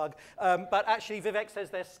another plug. But actually, Vivek says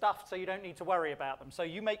they're stuffed, so you don't need to worry about them. So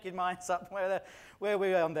you make your minds up where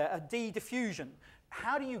we are on there. D, diffusion.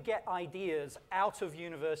 How do you get ideas out of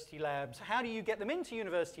university labs? How do you get them into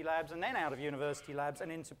university labs and then out of university labs and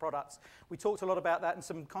into products? We talked a lot about that and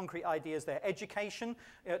some concrete ideas there. Education,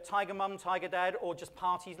 Tiger Mum, Tiger Dad, or just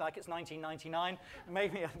parties like it's 1999.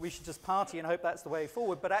 Maybe we should just party and hope that's the way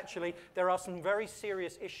forward. But actually, there are some very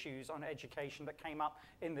serious issues on education that came up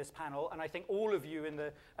in this panel. And I think all of you,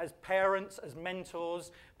 as parents, as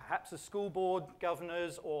mentors, perhaps as school board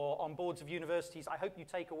governors or on boards of universities, I hope you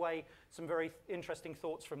take away some very interesting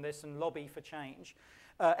thoughts from this and lobby for change.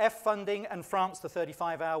 F, funding, and France, the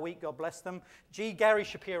 35-hour week, God bless them. G, Gary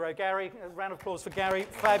Shapiro. Gary, a round of applause for Gary,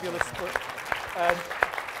 fabulous book.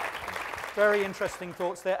 Very interesting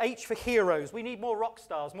thoughts there. H for heroes. We need more rock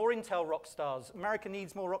stars, more Intel rock stars. America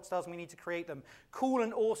needs more rock stars and we need to create them. Cool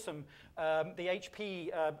and awesome. The HP,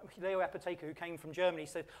 Leo Apotheker, who came from Germany,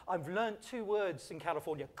 said, I've learned 2 words in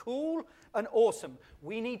California, cool and awesome.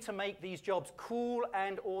 We need to make these jobs cool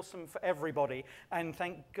and awesome for everybody. And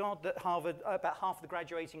thank God that Harvard, about half of the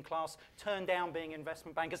graduating class turned down being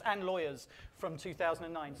investment bankers and lawyers from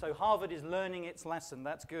 2009. So Harvard is learning its lesson.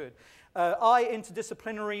 That's good.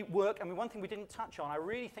 Interdisciplinary work. I mean, one thing we didn't touch on, I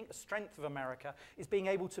really think the strength of America is being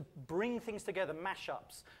able to bring things together,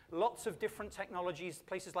 mashups. Lots of different technologies,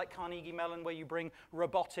 places like Carnegie Mellon, where you bring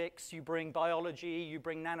robotics, you bring biology, you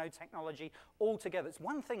bring nanotechnology, all together. It's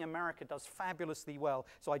one thing America does fabulously well,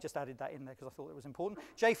 so I just added that in there because I thought it was important.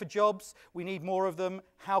 J for jobs, we need more of them.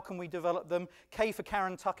 How can we develop them? K for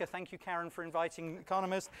Karen Tucker. Thank you, Karen, for inviting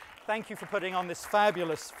Economist. Thank you for putting on this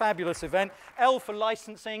fabulous, fabulous event. L for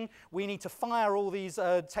licensing. We need to fire all these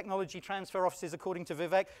technology transfer offices, according to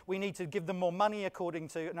Vivek. We need to give them more money, according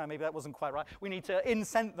to, no, maybe that wasn't quite right. We need to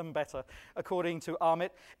incent them better, according to Amit.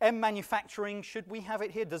 M, manufacturing. Should we have it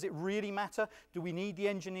here? Does it really matter? Do we need the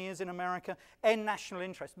engineers in America? N, national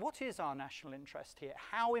interest. What is our national interest here?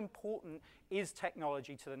 How important is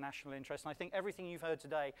technology to the national interest? And I think everything you've heard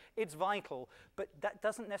today, it's vital, but that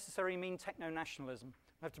doesn't necessarily mean techno-nationalism.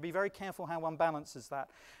 We have to be very careful how one balances that.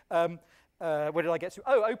 Where did I get to?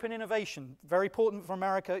 Oh, open innovation. Very important for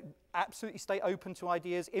America. Absolutely stay open to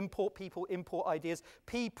ideas. Import people, import ideas.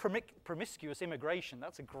 P, promiscuous immigration.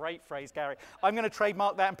 That's a great phrase, Gary. I'm going to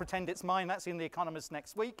trademark that and pretend it's mine. That's in The Economist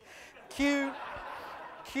next week.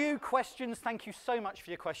 Q, questions. Thank you so much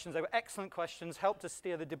for your questions. They were excellent questions, helped us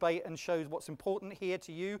steer the debate and shows what's important here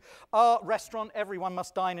to you. R, restaurant. Everyone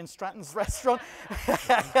must dine in Stratton's restaurant.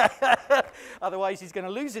 Otherwise, he's going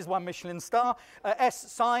to lose his 1 Michelin star.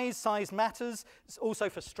 S, size. Size matters. It's also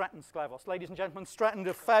for Stratton Sclavos. Ladies and gentlemen, Stratton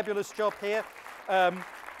did a fabulous job here.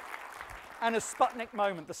 And a Sputnik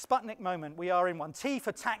moment, the Sputnik moment, we are in one. T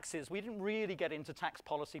for taxes. We didn't really get into tax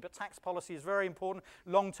policy, but tax policy is very important.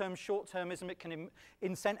 Long-term, short-termism, it can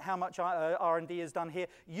incent how much R&D is done here.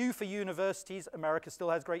 U for universities. America still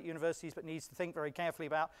has great universities, but needs to think very carefully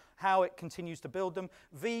about how it continues to build them.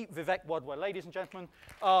 V, Vivek Wadhwa. Ladies and gentlemen,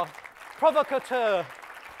 our provocateur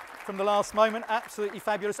from the last moment, absolutely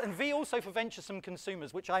fabulous. And V also for venturesome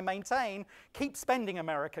consumers, which I maintain, keep spending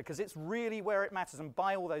America, because it's really where it matters, and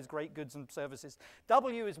buy all those great goods and services.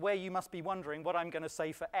 W is where you must be wondering what I'm going to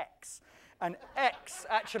say for X. And X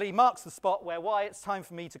actually marks the spot where Y, it's time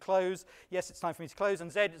for me to close. Yes, it's time for me to close.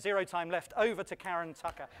 And Z, 0 time left. Over to Karen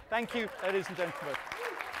Tucker. Thank you, ladies and gentlemen.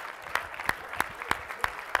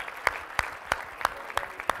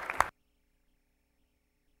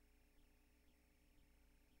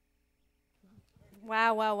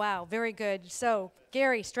 Wow, wow, wow. Very good. So,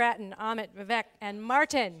 Gary, Stratton, Amit, Vivek, and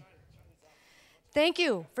Martin, thank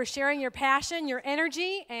you for sharing your passion, your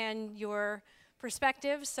energy, and your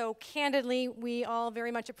perspective so candidly. We all very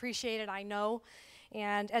much appreciate it, I know.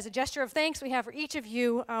 And as a gesture of thanks, we have for each of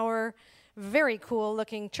you our very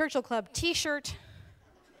cool-looking Churchill Club T-shirt.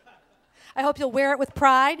 I hope you'll wear it with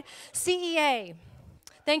pride. CEA,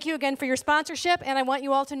 thank you again for your sponsorship, and I want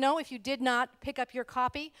you all to know, if you did not pick up your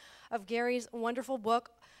copy of Gary's wonderful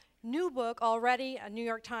book, new book already, a New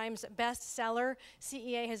York Times bestseller,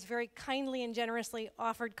 CEA has very kindly and generously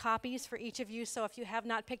offered copies for each of you, so if you have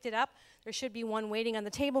not picked it up, there should be one waiting on the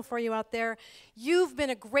table for you out there. You've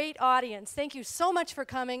been a great audience. Thank you so much for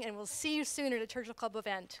coming, and we'll see you soon at a Churchill Club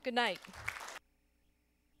event. Good night.